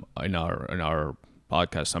call them in our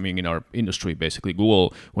podcast. I mean, in our industry, basically,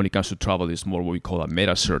 Google, when it comes to travel, is more what we call a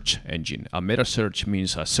meta search engine. A meta search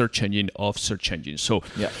means a search engine of search engines. So,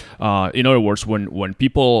 in other words, when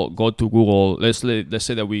people go to Google, let's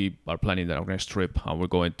say that we are planning our next trip and we're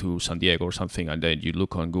going to San Diego or something, and then you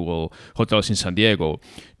look on Google hotels in San Diego,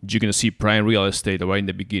 you're gonna see prime real estate right in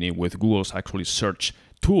the beginning with Google's actually search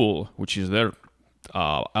tool, which is their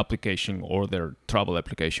application or their travel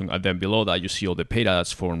application, and then below that you see all the paid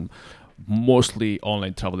ads from mostly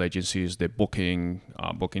online travel agencies, the Booking,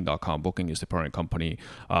 Booking.com. Booking is the parent company,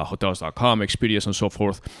 Hotels.com, Expedia, and so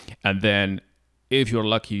forth. And then if you're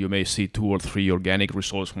lucky, you may see 2 or 3 organic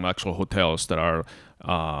results from actual hotels that are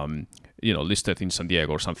listed in San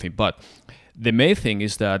Diego or something. But the main thing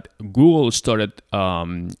is that Google started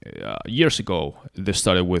years ago. They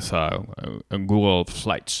started with Google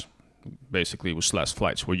Flights. Basically, it was slash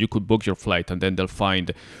flights, where you could book your flight, and then they'll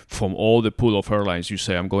find from all the pool of airlines. You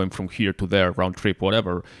say, I'm going from here to there, round trip,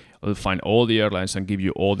 whatever. They'll find all the airlines and give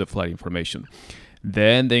you all the flight information.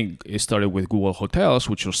 Then they started with Google Hotels,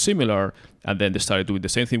 which was similar, and then they started doing the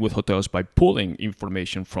same thing with hotels by pulling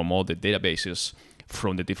information from all the databases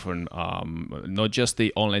from the different, not just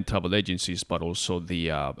the online travel agencies, but also the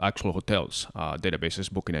actual hotels databases,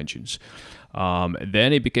 booking engines.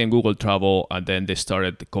 Then it became Google Travel, and then they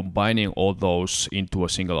started combining all those into a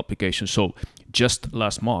single application. So just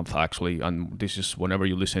last month, actually, and this is whenever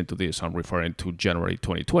you listen to this, I'm referring to January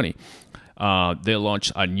 2020, they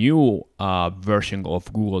launched a new version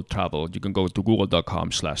of Google Travel. You can go to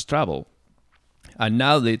google.com/travel. And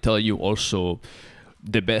now they tell you also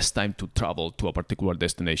the best time to travel to a particular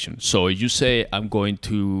destination. So you say, I'm going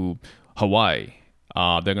to Hawaii.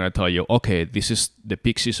 They're going to tell you, okay, this is the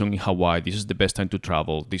peak season in Hawaii. This is the best time to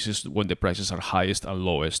travel. This is when the prices are highest and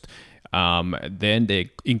lowest. Then they,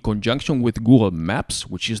 in conjunction with Google Maps,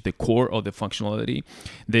 which is the core of the functionality,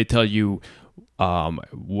 they tell you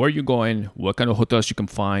where you're going, what kind of hotels you can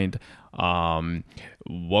find,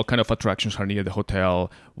 what kind of attractions are near the hotel,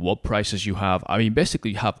 what prices you have. I mean,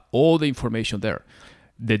 basically, you have all the information there.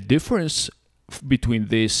 The difference between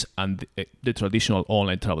this and the traditional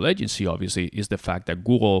online travel agency, obviously, is the fact that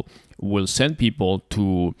Google will send people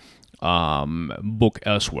to book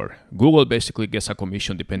elsewhere. Google basically gets a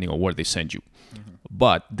commission depending on where they send you. Mm-hmm.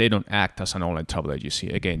 But they don't act as an online travel agency.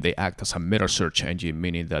 Again, they act as a meta search engine,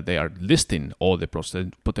 meaning that they are listing all the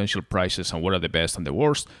potential prices and what are the best and the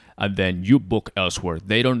worst, and then you book elsewhere.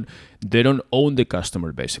 They don't own the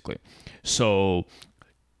customer, basically. So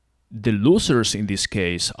the losers in this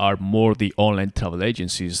case are more the online travel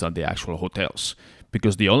agencies than the actual hotels,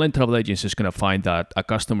 because the online travel agency is going to find that a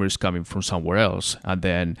customer is coming from somewhere else, and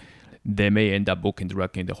then they may end up booking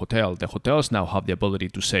directly in the hotel. The hotels now have the ability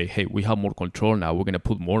to say, hey, we have more control now. We're going to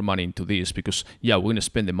put more money into this because, we're going to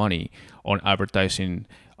spend the money on advertising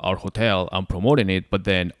our hotel and promoting it, but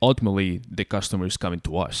then ultimately the customer is coming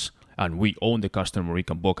to us. And we own the customer, we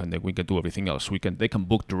can book, and then we can do everything else. They can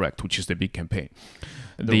book direct, which is the big campaign.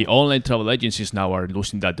 The online travel agencies now are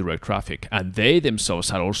losing that direct traffic, and they themselves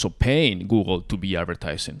are also paying Google to be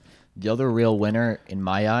advertising. The other real winner in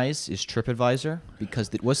my eyes is TripAdvisor, because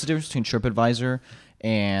what's the difference between TripAdvisor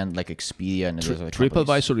and like Expedia and those other companies?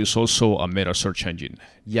 TripAdvisor is also a meta search engine.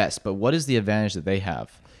 Yes, but what is the advantage that they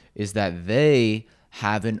have is that they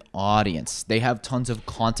have an audience. They have tons of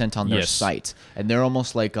content on their site, and they're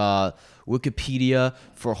almost like Wikipedia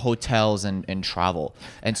for hotels and travel.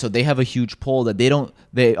 And so they have a huge pull that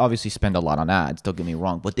they obviously spend a lot on ads, don't get me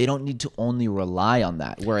wrong, but they don't need to only rely on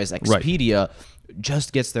that. Whereas Expedia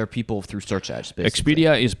just gets their people through search ads, basically.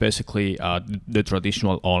 Expedia is basically the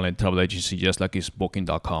traditional online travel agency, just like it's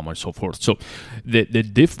Booking.com and so forth. So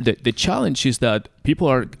the challenge is that people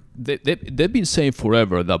are they've been saying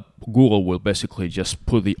forever that Google will basically just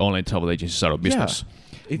put the online travel agencies out of business.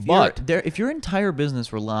 Yeah. If your entire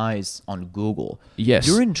business relies on Google, yes,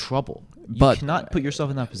 you're in trouble. You cannot put yourself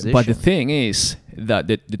in that position. But the thing is that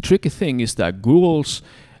the tricky thing is that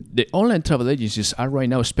the online travel agencies are right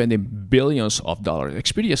now spending billions of dollars.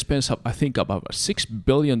 Expedia spends, I think, about a $6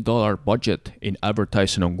 billion budget in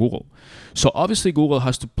advertising on Google. So obviously Google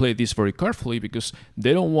has to play this very carefully, because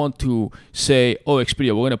they don't want to say, oh,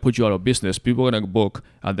 Expedia, we're going to put you out of business. People are going to book,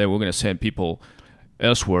 and then we're going to send people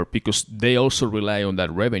elsewhere, because they also rely on that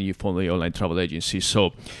revenue from the online travel agency.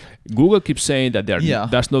 So Google keeps saying that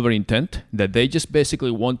that's not their intent, that they just basically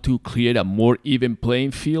want to create a more even playing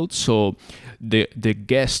field. So the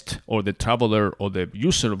guest or the traveler or the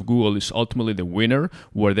user of Google is ultimately the winner,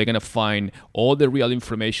 where they're going to find all the real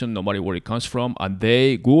information, no matter where it comes from. And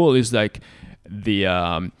Google is like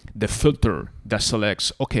the filter that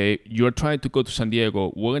selects, okay, you're trying to go to San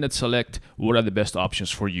Diego, we're going to select what are the best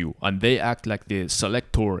options for you. And they act like the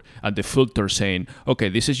selector and the filter, saying, okay,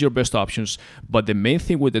 this is your best options. But the main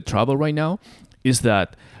thing with the travel right now is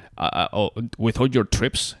that with all your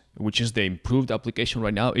trips, which is the improved application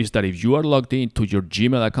right now, is that if you are logged into your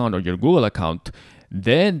Gmail account or your Google account,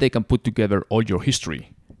 then they can put together all your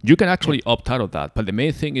history. You can actually opt out of that. But the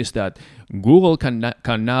main thing is that Google can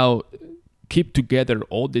now keep together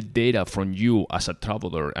all the data from you as a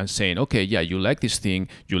traveler and saying, okay, yeah, you like this thing,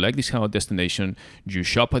 you like this kind of destination, you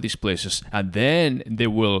shop at these places, and then they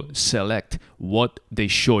will select what they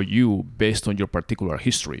show you based on your particular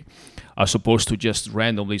history, as opposed to just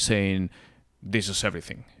randomly saying, this is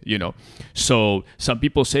everything, So some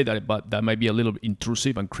people say that, but that might be a little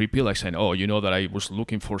intrusive and creepy, like saying, oh, that I was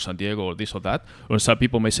looking for San Diego or this or that. Or some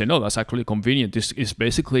people may say, no, that's actually convenient. This is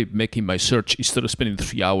basically making my search, instead of spending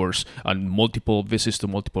 3 hours on multiple visits to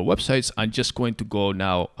multiple websites, I'm just going to go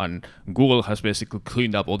now, and Google has basically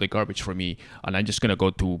cleaned up all the garbage for me, and I'm just going to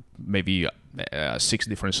go to maybe 6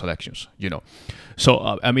 different selections,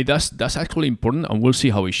 So, that's actually important, and we'll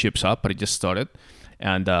see how it ships up, but it just started.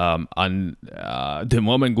 And the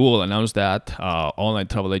moment Google announced that, online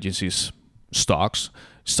travel agencies' stocks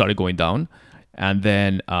started going down, and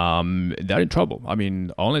then they're in trouble.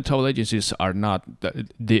 Online travel agencies are not,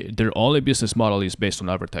 their only business model is based on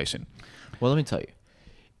advertising. Well, let me tell you,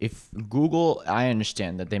 if Google, I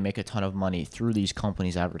understand that they make a ton of money through these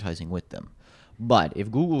companies advertising with them. But if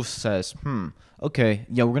Google says, okay,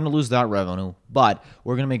 yeah, we're going to lose that revenue, but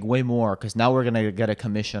we're going to make way more because now we're going to get a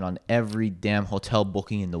commission on every damn hotel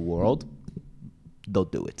booking in the world, they'll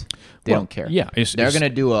do it. They don't care. Yeah, they're going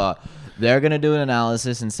to do an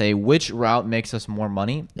analysis and say which route makes us more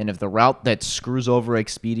money, and if the route that screws over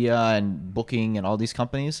Expedia and Booking and all these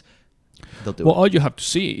companies, they'll do it. Well, all you have to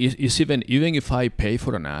see is even if I pay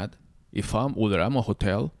for an ad, if I'm a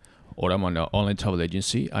hotel or I'm an online travel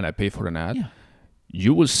agency and I pay for an ad,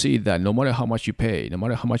 you will see that no matter how much you pay, no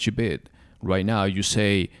matter how much you bid, right now you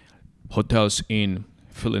say hotels in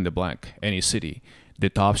fill in the blank, any city, the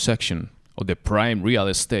top section of the prime real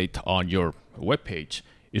estate on your webpage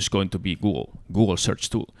is going to be Google search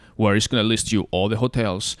tool, where it's going to list you all the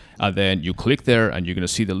hotels, and then you click there and you're going to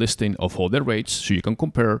see the listing of all the rates so you can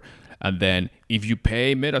compare. And then if you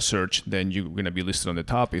pay meta search, then you're going to be listed on the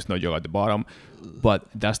top. It's not you at the bottom. But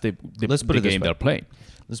that's the game they're playing.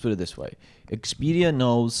 Let's put it this way. Expedia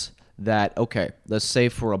knows that, okay, let's say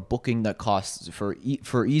for a booking that costs, for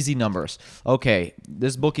easy numbers, okay,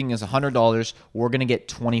 this booking is $100. We're going to get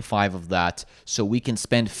 25 of that, so we can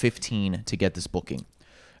spend 15 to get this booking.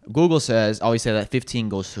 Google says, I always say that 15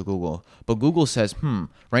 goes to Google, but Google says,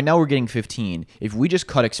 right now we're getting 15. If we just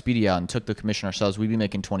cut Expedia and took the commission ourselves, we'd be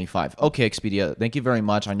making 25. Okay, Expedia, thank you very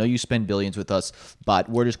much. I know you spend billions with us, but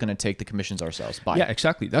we're just going to take the commissions ourselves. Bye. Yeah,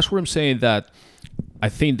 exactly. That's where I'm saying that I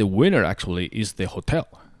think the winner actually is the hotel.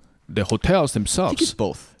 The hotels themselves. I think it's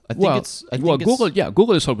both.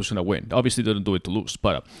 Google is always going to win. Obviously, they don't do it to lose.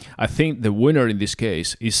 But I think the winner in this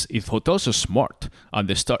case is if hotels are smart and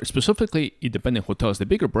they start, specifically independent hotels, the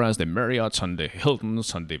bigger brands, the Marriotts and the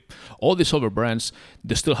Hiltons and all these other brands,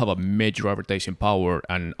 they still have a major advertising power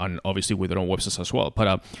and obviously with their own websites as well.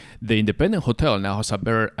 But the independent hotel now has a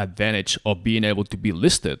better advantage of being able to be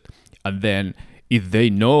listed, and then if they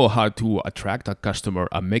know how to attract a customer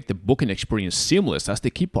and make the booking experience seamless, that's the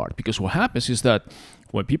key part. Because what happens is that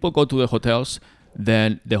when people go to the hotels,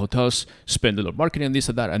 then the hotels spend a lot of marketing and this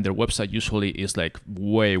and that, and their website usually is like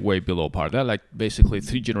way, way below par. They're like basically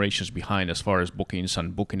 3 generations behind as far as bookings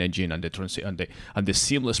and booking engine and the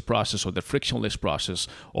seamless process or the frictionless process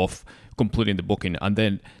of completing the booking. And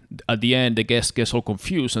then at the end, the guest gets all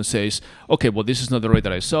confused and says, okay, well, this is not the rate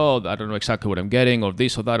that I saw. I don't know exactly what I'm getting, or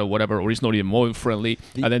this or that or whatever, or it's not even mobile friendly.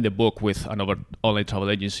 And then they book with another online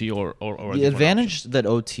travel agency or the advantage that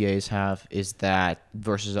OTAs have is that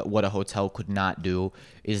versus what a hotel could not do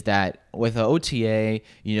is that with an OTA,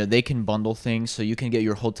 they can bundle things, so you can get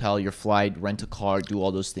your hotel, your flight, rent a car, do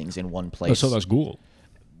all those things in one place. So that's Google.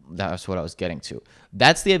 That's what I was getting to.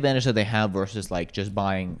 That's the advantage that they have versus like just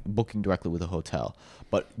booking directly with a hotel.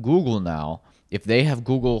 But Google now, if they have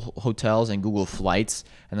Google hotels and Google flights,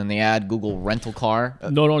 and then they add Google rental car.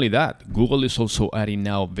 Not only that, Google is also adding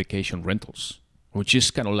now vacation rentals, which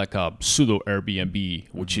is kind of like a pseudo Airbnb,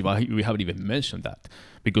 which we haven't even mentioned that.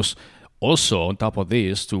 Because also on top of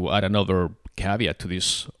this, to add another caveat to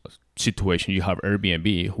this situation, you have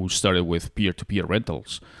Airbnb, who started with peer-to-peer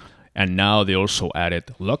rentals. And now they also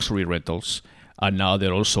added luxury rentals, and now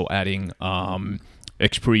they're also adding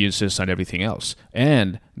experiences and everything else.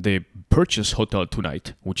 And they purchased Hotel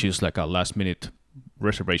Tonight, which is like a last-minute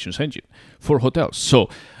reservations engine for hotels. So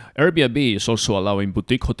Airbnb is also allowing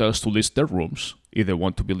boutique hotels to list their rooms if they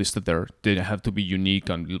want to be listed there. They have to be unique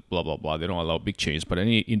and blah, blah, blah. They don't allow big chains, but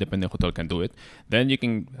any independent hotel can do it. Then you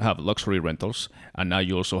can have luxury rentals, and now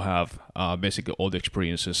you also have basically all the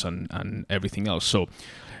experiences and everything else. So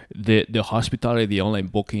the hospitality, the online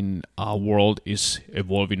booking world is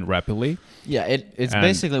evolving rapidly. Yeah, it's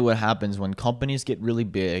basically what happens when companies get really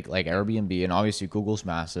big, like Airbnb, and obviously Google's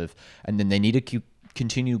massive, and then they need to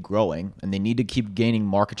continue growing, and they need to keep gaining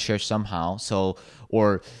market share somehow. So,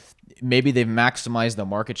 or maybe they've maximized the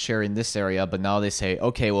market share in this area, but now they say,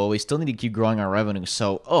 okay, well, we still need to keep growing our revenue.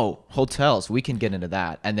 So, hotels, we can get into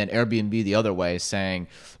that. And then Airbnb the other way is saying,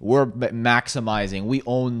 we're maximizing, we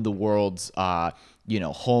own the world's,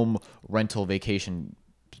 home rental vacation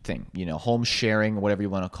thing, home sharing, whatever you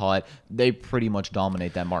want to call it. They pretty much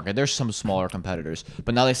dominate that market. There's some smaller competitors,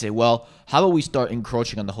 but now they say, well, how about we start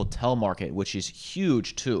encroaching on the hotel market, which is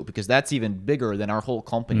huge too, because that's even bigger than our whole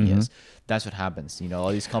company is. That's what happens. All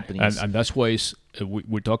these companies. And that's why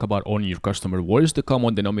we talk about owning your customer. What is the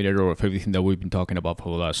common denominator of everything that we've been talking about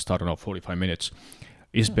for the last, 45 minutes?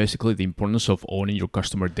 Is basically the importance of owning your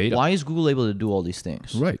customer data. Why is Google able to do all these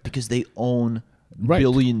things? Right. Because they own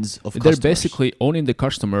billions of customers. They're basically owning the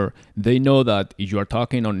customer. They know that if you are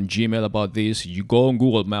talking on Gmail about this, you go on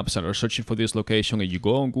Google Maps and are searching for this location, and you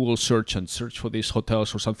go on Google search and search for these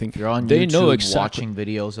hotels or something. You're on they YouTube know exactly, watching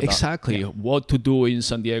videos about what to do in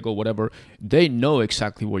San Diego, whatever. They know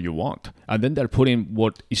exactly what you want. And then they're putting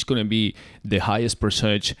what is going to be the highest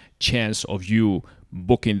percentage chance of you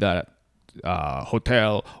booking that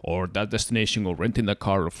hotel or that destination or renting a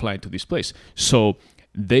car or flying to this place. So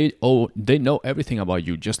they know everything about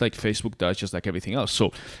you, just like Facebook does, just like everything else.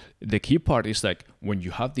 So the key part is like when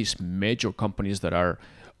you have these major companies that are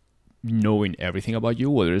knowing everything about you,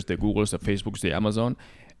 whether it's the Googles, the Facebooks, the Amazon,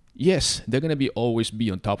 yes, they're going to always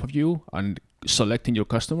be on top of you and selecting your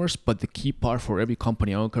customers. But the key part for every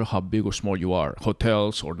company, I don't care how big or small you are,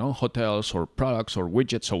 hotels or non-hotels or products or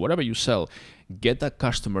widgets or whatever you sell, get that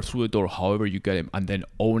customer through the door however you get him, and then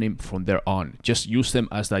own him from there on. Just use them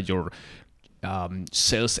as that your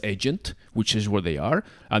sales agent, which is where they are,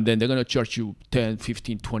 and then they're going to charge you 10,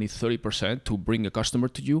 15, 20, 30% to bring a customer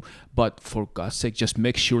to you. But for God's sake, just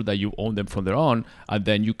make sure that you own them from there on, and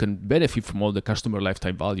then you can benefit from all the customer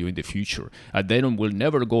lifetime value in the future. And then we'll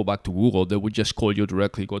never go back to Google. They will just call you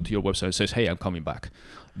directly, go to your website and says, hey, I'm coming back.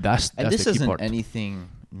 That's and this the key isn't part. anything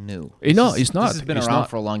new. It's not. This has been around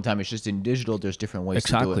for a long time. It's just in digital, there's different ways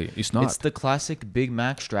to do it. It's not. It's the classic Big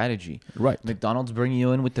Mac strategy. Right. McDonald's bringing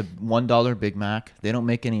you in with the $1 Big Mac. They don't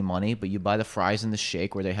make any money, but you buy the fries and the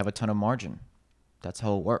shake where they have a ton of margin. That's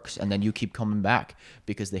how it works. And then you keep coming back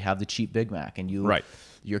because they have the cheap Big Mac, and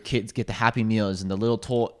your kids get the Happy Meals and the little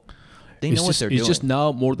toy. They know what they're doing. It's just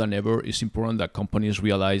now more than ever, it's important that companies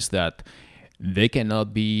realize that they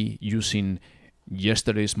cannot be using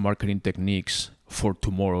yesterday's marketing techniques for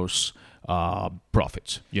tomorrow's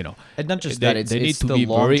profits. And not just that, they need to be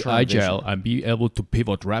very agile and be able to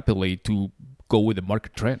pivot rapidly to go with the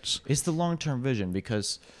market trends. It's the long-term vision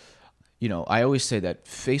because, I always say that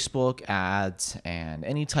Facebook ads and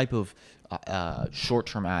any type of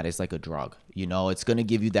short-term ad is like a drug. It's going to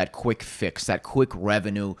give you that quick fix, that quick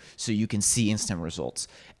revenue so you can see instant results.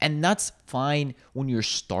 And that's fine when you're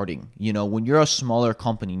starting. When you're a smaller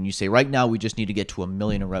company and you say, right now we just need to get to $1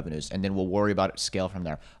 million in revenues and then we'll worry about it scale from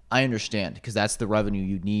there. I understand because that's the revenue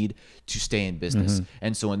you need to stay in business.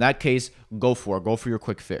 And so in that case, go for your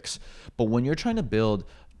quick fix. But when you're trying to build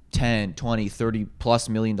 10, 20, 30 plus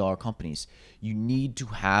 $1 million companies, you need to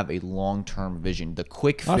have a long-term vision. The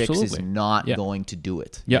quick fix is not going to do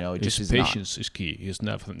it. Patience is key.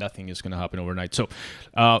 Nothing is going to happen overnight. So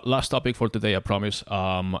last topic for today, I promise.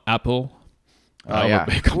 Apple.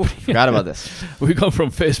 Forgot about this. We go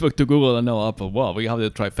from Facebook to Google and now Apple. Wow, we have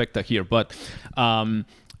the trifecta here. But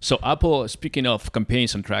so Apple, speaking of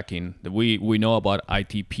campaigns and tracking, we know about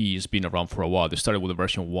ITP. It's been around for a while. They started with a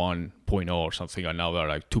version 1.0 or something, and now they're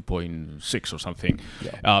like 2.6 or something.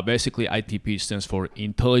 Yeah. Basically, ITP stands for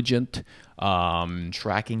Intelligent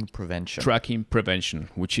Tracking Prevention,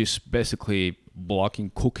 which is basically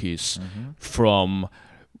blocking cookies from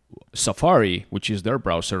Safari, which is their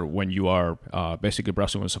browser. When you are basically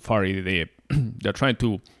browsing on Safari, they're trying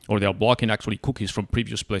to, or they're blocking actually cookies from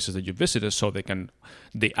previous places that you visited, so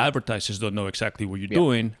the advertisers don't know exactly what you're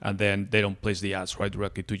doing, and then they don't place the ads right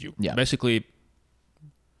directly to you. Yeah. Basically,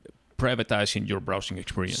 privatizing your browsing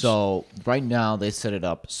experience. So right now they set it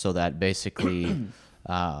up so that basically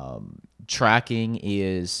tracking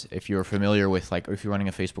is, if you're familiar with, like, if you're running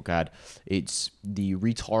a Facebook ad, it's the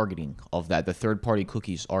retargeting of that. The third-party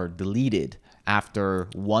cookies are deleted after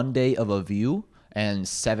 1 day of a view and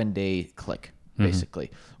 7-day click, basically.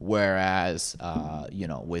 Whereas,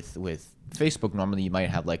 with Facebook, normally you might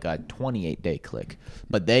have like a 28-day click,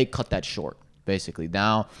 but they cut that short, basically.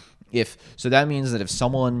 Now, so that means that if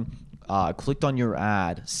someone clicked on your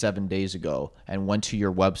ad 7 days ago and went to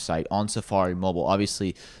your website on Safari Mobile,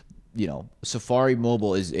 obviously, Safari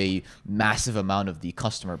Mobile is a massive amount of the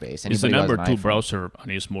customer base. It's the number 2 browser, and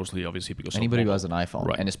it's mostly obviously because anybody of who has an iPhone,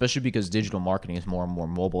 right. And especially because digital marketing is more and more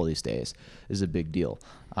mobile these days, is a big deal.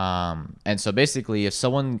 And so basically, if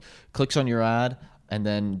someone clicks on your ad and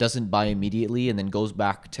then doesn't buy immediately and then goes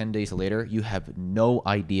back 10 days later, you have no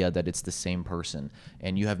idea that it's the same person,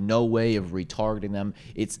 and you have no way of retargeting them.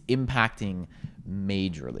 It's impacting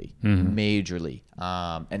majorly.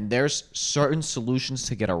 And there's certain solutions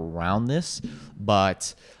to get around this,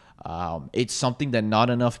 but it's something that not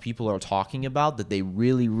enough people are talking about, that they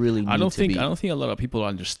really need I don't to think be. I don't think a lot of people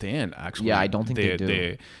understand actually. Yeah, I don't think they do.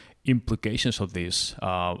 The implications of this.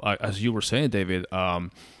 As you were saying, David,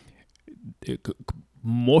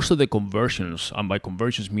 most of the conversions, and by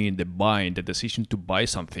conversions mean the buying, the decision to buy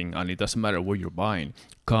something, and it doesn't matter what you're buying,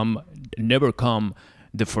 never come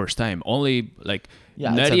the first time. Only like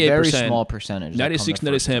Yeah, it's a very small percentage. 96,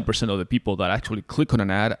 97% of the people that actually click on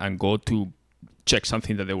an ad and go to check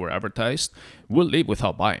something that they were advertised will leave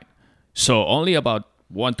without buying. So only about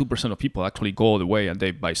 1-2% of people actually go all the way and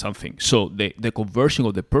they buy something. So the conversion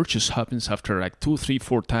of the purchase happens after like 2, 3,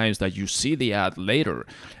 4 times that you see the ad later,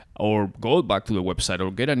 or go back to the website,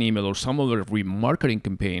 or get an email or some other remarketing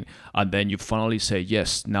campaign, and then you finally say,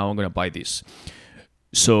 yes, now I'm going to buy this.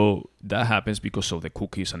 So that happens because of the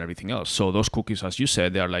cookies and everything else. So those cookies, as you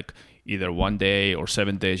said, they are like either 1 day or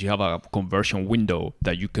 7 days. You have a conversion window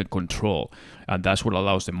that you can control. And that's what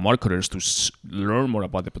allows the marketers to learn more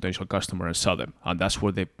about the potential customer and sell them. And that's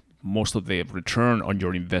where most of the return on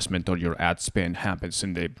your investment or your ad spend happens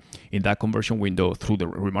in that conversion window through the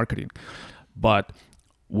remarketing. But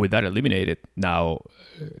with that eliminated, now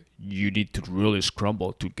you need to really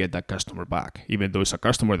scramble to get that customer back. Even though it's a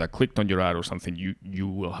customer that clicked on your ad or something, you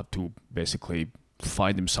will have to basically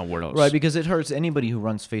find them somewhere else. Right, because it hurts. Anybody who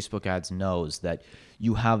runs Facebook ads knows that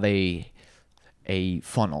you have a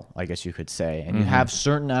funnel, I guess you could say, and you have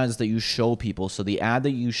certain ads that you show people. So the ad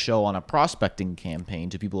that you show on a prospecting campaign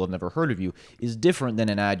to people who have never heard of you is different than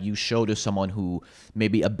an ad you show to someone who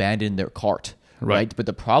maybe abandoned their cart. Right. But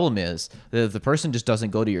the problem is that if the person just doesn't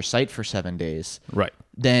go to your site for 7 days, right,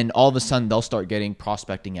 then all of a sudden they'll start getting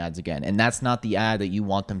prospecting ads again. And that's not the ad that you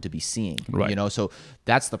want them to be seeing. Right. You know, so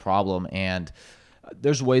that's the problem. And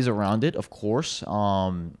there's ways around it, of course.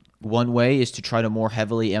 One way is to try to more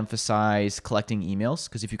heavily emphasize collecting emails,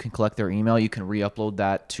 because if you can collect their email, you can re-upload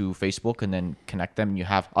that to Facebook and then connect them. And you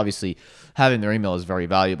have, obviously, having their email is very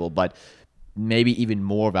valuable, but maybe even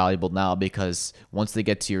more valuable now, because once they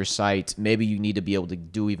get to your site, maybe you need to be able to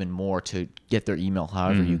do even more to get their email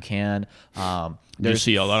however you can. You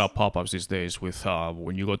see a lot of pop-ups these days with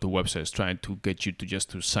when you go to websites trying to get you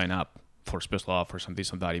to sign up for special offers and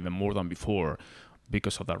this and that, even more than before.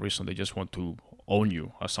 Because of that reason, they just want to own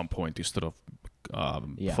you at some point instead of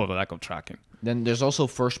for the lack of tracking. Then there's also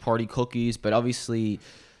first-party cookies, but obviously,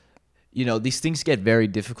 you know, these things get very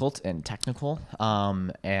difficult and technical,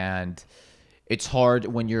 and it's hard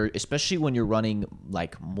especially when you're running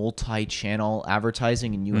like multi-channel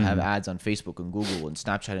advertising and you have ads on Facebook and Google and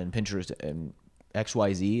Snapchat and Pinterest and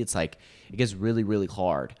XYZ. It's like it gets really, really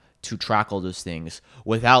hard to track all those things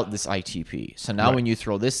without this ITP. So now when you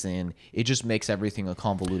throw this in, it just makes everything a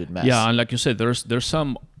convoluted mess. Yeah, and like you said, there's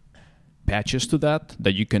some patches to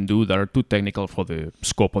that you can do that are too technical for the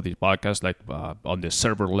scope of this podcast, like on the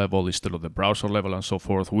server level instead of the browser level and so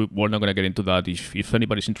forth. We're not going to get into that. If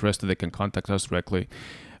anybody's interested, they can contact us directly.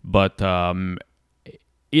 But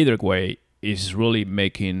either way, is really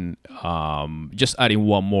making just adding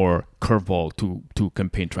one more curveball to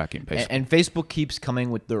campaign tracking, basically. And Facebook keeps coming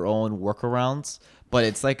with their own workarounds, but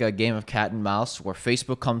it's like a game of cat and mouse where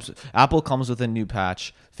Apple comes with a new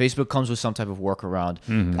patch, Facebook comes with some type of workaround,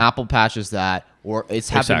 Apple patches that, or it's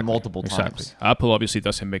happened multiple times. Apple obviously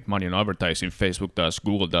doesn't make money on advertising, Facebook does,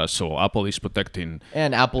 Google does, so Apple is protecting.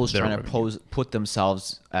 And Apple is trying to put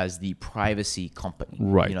themselves as the privacy company.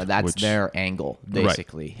 Right. You know, that's their angle,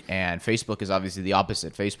 basically. Right. And Facebook is obviously the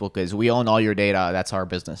opposite. Facebook is, we own all your data, that's our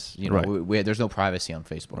business. You know, there's no privacy on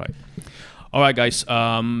Facebook. Right. All right, guys.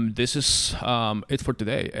 This is it for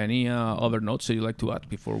today. Any other notes that you'd like to add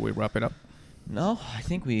before we wrap it up? No, I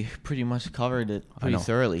think we pretty much covered it pretty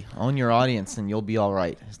thoroughly. Own your audience, and you'll be all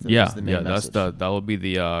right. That will be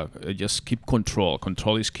the just keep control.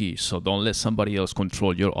 Control is key. So don't let somebody else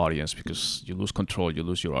control your audience, because you lose control, you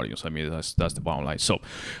lose your audience. I mean, that's the bottom line. So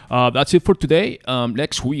that's it for today.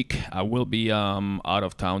 Next week I will be out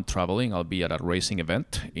of town traveling. I'll be at a racing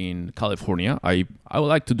event in California. I would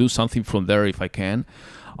like to do something from there if I can.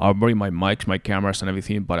 I'll bring my mics, my cameras, and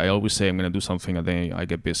everything, but I always say I'm going to do something, and then I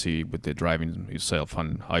get busy with the driving itself,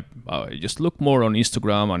 and I just look more on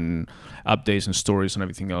Instagram and updates and stories and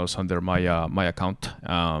everything else under my my account.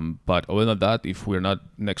 But other than that, if we're not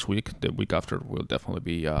next week, the week after, we'll definitely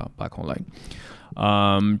be back online.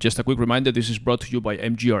 Just a quick reminder, this is brought to you by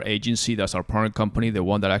MGR Agency. That's our parent company, the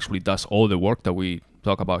one that actually does all the work that we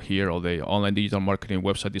talk about here, or the online digital marketing,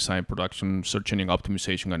 website design, production, search engine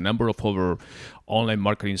optimization, a number of other online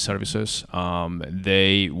marketing services.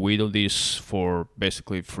 We do this for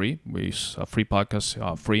basically free. With a free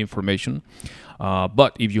podcast, free information.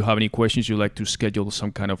 But if you have any questions, you'd like to schedule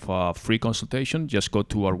some kind of free consultation, just go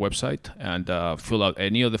to our website and fill out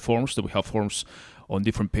any of the forms. That we have forms on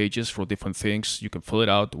different pages for different things. You can fill it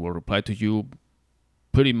out. We'll reply to you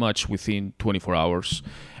pretty much within 24 hours.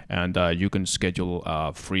 And you can schedule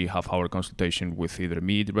a free half-hour consultation with either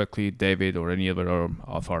me directly, David, or any other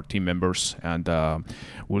of our team members. And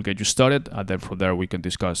we'll get you started. And then from there, we can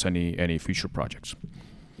discuss any future projects.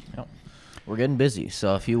 Yep. We're getting busy.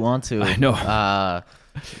 So if you want to... I know.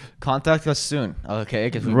 Contact us soon, okay?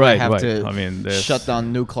 Because we Right, might have right. to I mean, shut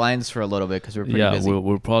down new clients for a little bit because we're pretty busy.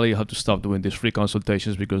 We'll probably have to stop doing these free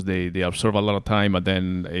consultations because they absorb a lot of time, and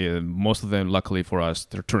then most of them, luckily for us,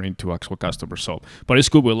 they're turning to actual customers. So, but it's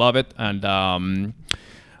good. We love it, and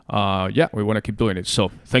we want to keep doing it.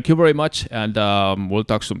 So, thank you very much, and we'll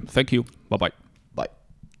talk soon. Thank you. Bye bye.